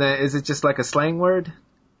 And then is it just like a slang word?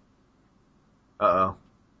 Uh-oh.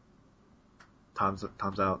 Tom's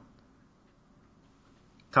out.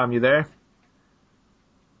 Tom, you there?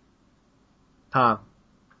 Tom.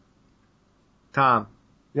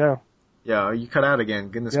 Yeah. Yeah, you cut out again.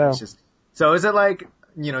 Goodness Yeah. gracious. So is it like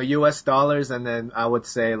US dollars, and then I would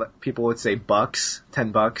say, people would say bucks,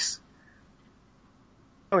 $10.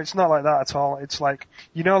 Oh, it's not like that at all. It's like,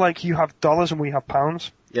 like you have dollars and we have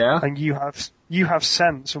pounds, Yeah? and you have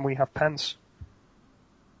cents and we have pence.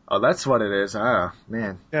 Oh, that's what it is. Ah,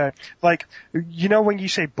 man. Yeah, like, when you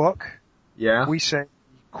say buck, Yeah? we say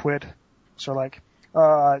quid. So like,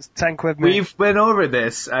 it's 10 quid. Mate. We've been over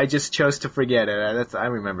this. I just chose to forget it. I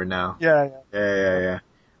remember now. Yeah. Yeah.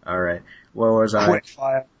 Alright. Where was I? Quick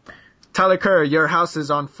fire. Tyler Kerr, your house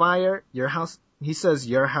is on fire. He says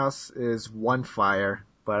your house is one fire,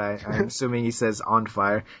 but I'm assuming he says on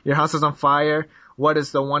fire. Your house is on fire. What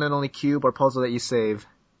is the one and only cube or puzzle that you save?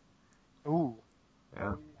 Ooh.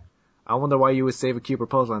 Yeah. I wonder why you would save a cube or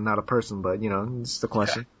puzzle and not a person, but it's the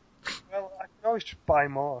question. Well, I can always just buy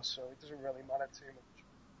more, so it doesn't really matter too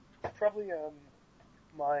much. Probably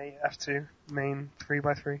my F2 main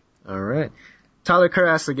 3x3. Alright. Tyler Kerr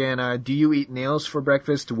asks again, do you eat nails for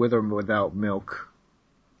breakfast with or without milk?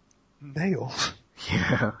 Nails?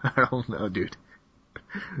 Yeah, I don't know, dude.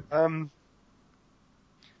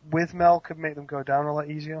 With milk could make them go down a lot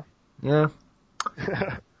easier. Yeah.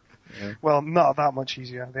 Well, not that much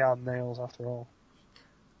easier. They are nails after all.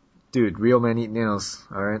 Dude, real men eat nails,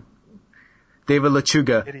 alright? David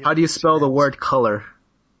Lechuga, Idiot. how do you spell the word color?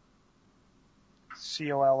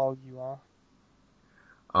 COLOUR.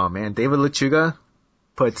 Oh man, David Lechuga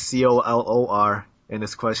put COLOR in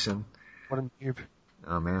his question. What a noob.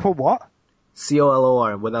 Oh man. Put what?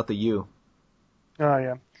 COLOR without the U. Oh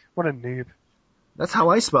yeah. What a noob. That's how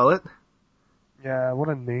I spell it. Yeah, what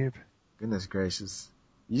a noob. Goodness gracious.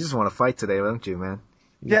 You just want to fight today, don't you, man?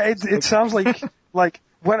 Yeah, it sounds like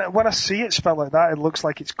when I see it spelled like that, it looks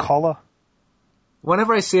like it's collar.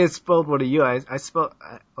 Whenever I see it spelled with a U, I spell,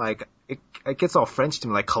 like, it gets all French to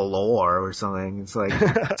me, like color or something. It's like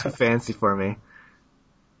too fancy for me.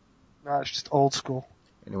 No, it's just old school.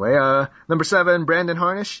 Anyway, number 7, Brandon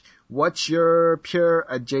Harnish. What's your pure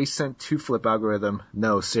adjacent 2-flip algorithm?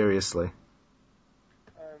 No, seriously.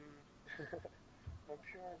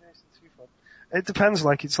 It depends,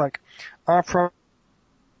 like, it's like R prime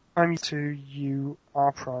to U,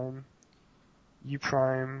 R prime, U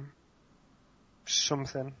prime,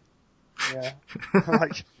 something. Yeah.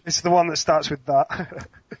 Like, it's the one that starts with that.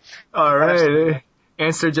 Alright,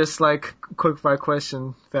 answer just like quickfire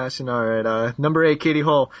question fashion. Alright, number 8, Katie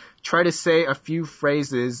Hall. Try to say a few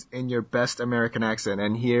phrases in your best American accent.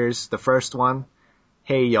 And here's the first one.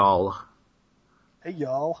 Hey y'all. Hey,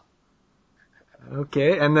 y'all.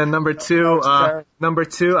 Okay, and then number 2, I'm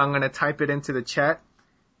gonna type it into the chat.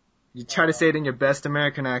 You try to say it in your best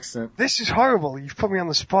American accent. This is horrible. You've put me on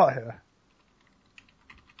the spot here.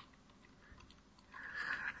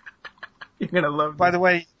 You're gonna love By this. the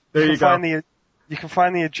way, There you go. You can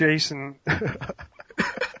find the adjacent. You can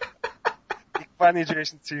find the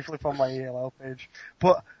adjacent 2-flip on my ELL page.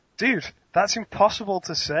 But, dude, that's impossible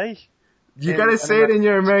to say. You gotta say it in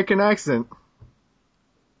your American accent.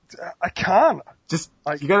 I can't. Just,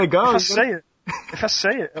 Like, you gotta go. If I say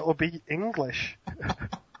it, it'll be English.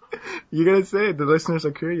 You gotta say it. The listeners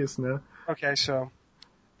are curious now. Okay, so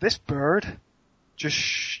this bird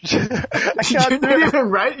just I You're can't do not it. even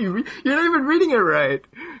right. You're not even reading it right.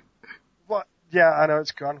 What? Yeah, I know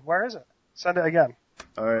it's gone. Where is it? Send it again.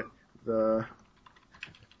 Alright, there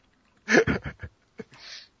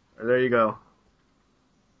you go.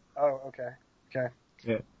 Oh, okay. Okay.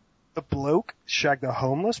 Yeah. The bloke shagged a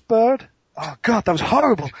homeless bird. Oh god, that was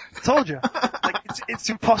horrible. I told you. Like, it's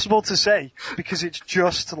impossible to say because it's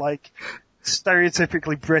just like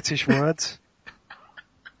stereotypically British words.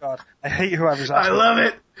 God, I hate whoever's I asking.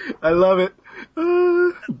 love it.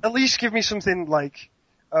 At least give me something like,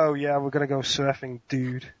 oh yeah, we're gonna go surfing,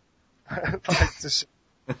 dude. Like,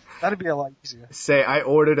 that'd be a lot easier. Say, I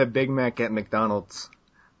ordered a Big Mac at McDonald's.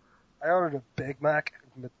 I ordered a Big Mac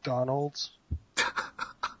at McDonald's.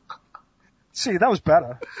 See, that was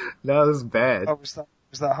better. That was bad. Oh, was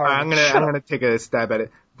that hard? I'm gonna take a stab at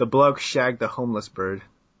it. The bloke shagged the homeless bird.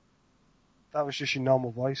 That was just your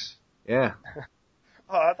normal voice. Yeah.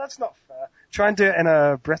 Oh, that's not fair. Try and do it in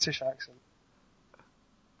a British accent.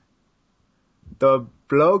 The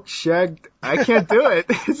bloke shagged. I can't do it.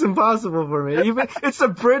 It's impossible for me. Even it's a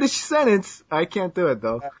British sentence. I can't do it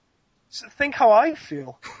though. So think how I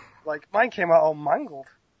feel. Like, mine came out all mangled.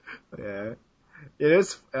 Yeah. It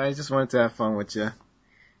is. I just wanted to have fun with you.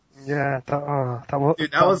 Yeah, that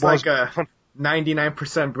was like a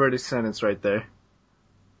 99% British sentence right there.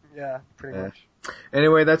 Yeah, pretty much.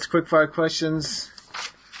 Anyway, that's quickfire questions.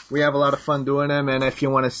 We have a lot of fun doing them, and if you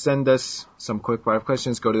want to send us some quickfire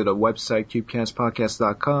questions, go to the website,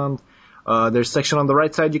 cubecastpodcast.com. There's a section on the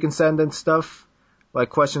right side you can send in stuff. like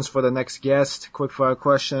questions for the next guest, quickfire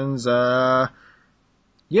questions.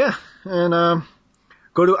 Yeah, and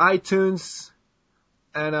go to iTunes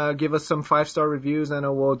and give us some 5-star reviews, and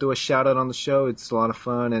we'll do a shout out on the show. It's a lot of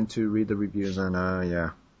fun, and to read the reviews, and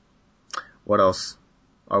yeah. What else?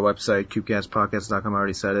 Our website, cubecastpodcast.com, I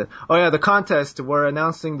already said it. Oh yeah, the contest. We're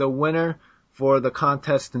announcing the winner for the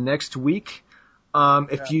contest next week.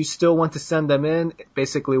 If you still want to send them in,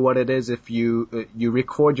 basically what it is, if you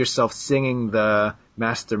record yourself singing the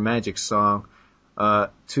Master Magic song, how's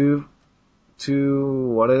it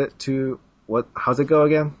go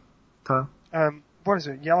again, Tom? What is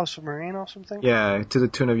it? Yellow Submarine or something? Yeah, to the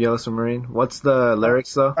tune of Yellow Submarine. What's the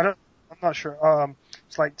lyrics though? I'm not sure.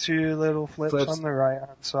 It's like 2 little flips on the right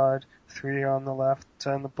hand side, 3 on the left,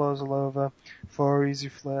 turn the puzzle over, 4 easy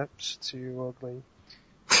flips, 2 ugly,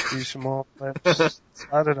 do some more flips.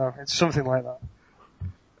 I don't know. It's something like that.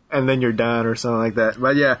 And then you're done or something like that.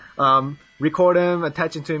 But yeah, record them,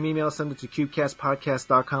 attach them to an email, send it to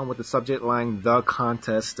cubecastpodcast.com with the subject line The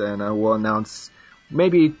Contest, and we'll announce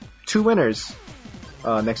maybe 2 winners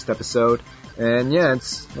next episode. And yeah,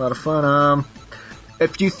 it's a lot of fun.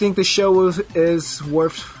 If you think the show is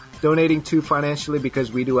worth donating to financially,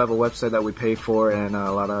 because we do have a website that we pay for and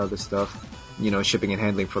a lot of other stuff, shipping and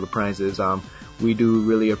handling for the prizes, we do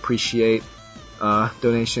really appreciate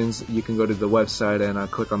donations. You can go to the website and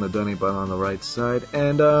click on the donate button on the right side.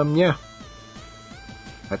 And yeah,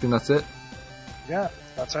 I think that's it. Yeah,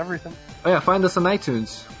 that's everything. Oh yeah, find us on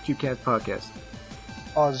iTunes, Cubecast Podcast.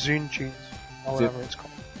 Or Zune Tunes, or whatever it's called.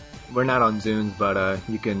 We're not on Zunes, but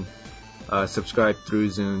you can subscribe through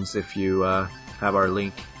Zunes if you have our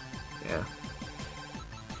link.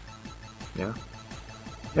 Yeah.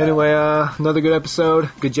 Anyway, another good episode.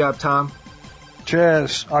 Good job, Tom.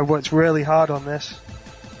 Cheers. I worked really hard on this.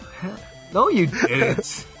 No, you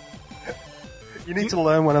didn't. You need to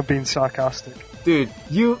learn when I'm being sarcastic. Dude,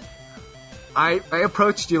 I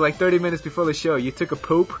approached you like 30 minutes before the show. You took a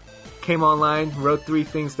poop, came online, wrote 3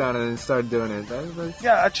 things down, and then started doing it.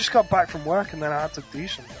 Yeah, I just got back from work and then I had to do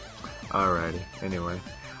something. Alrighty. Anyway.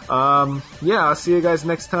 Yeah, I'll see you guys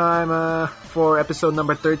next time for episode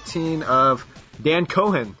number 13 of Dan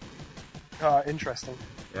Cohen. Interesting.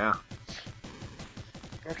 Yeah.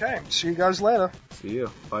 Okay, see you guys later. See you.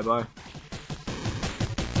 Bye-bye.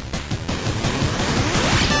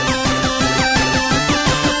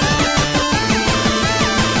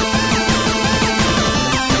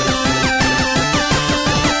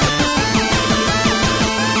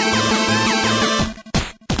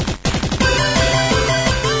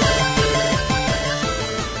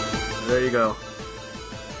 There you go.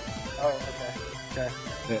 Oh, okay.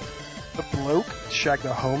 Yeah. The bloke shagged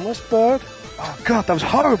a homeless bird? Oh god, that was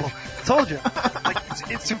horrible. I told you.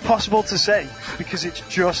 It's impossible to say because it's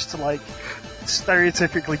just like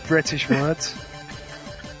stereotypically British words.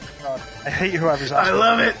 God, I hate whoever's asking.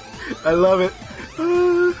 I love it.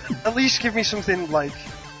 At least give me something like,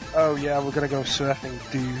 oh yeah, we're gonna go surfing,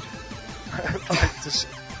 dude.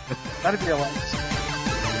 That'd be a lot.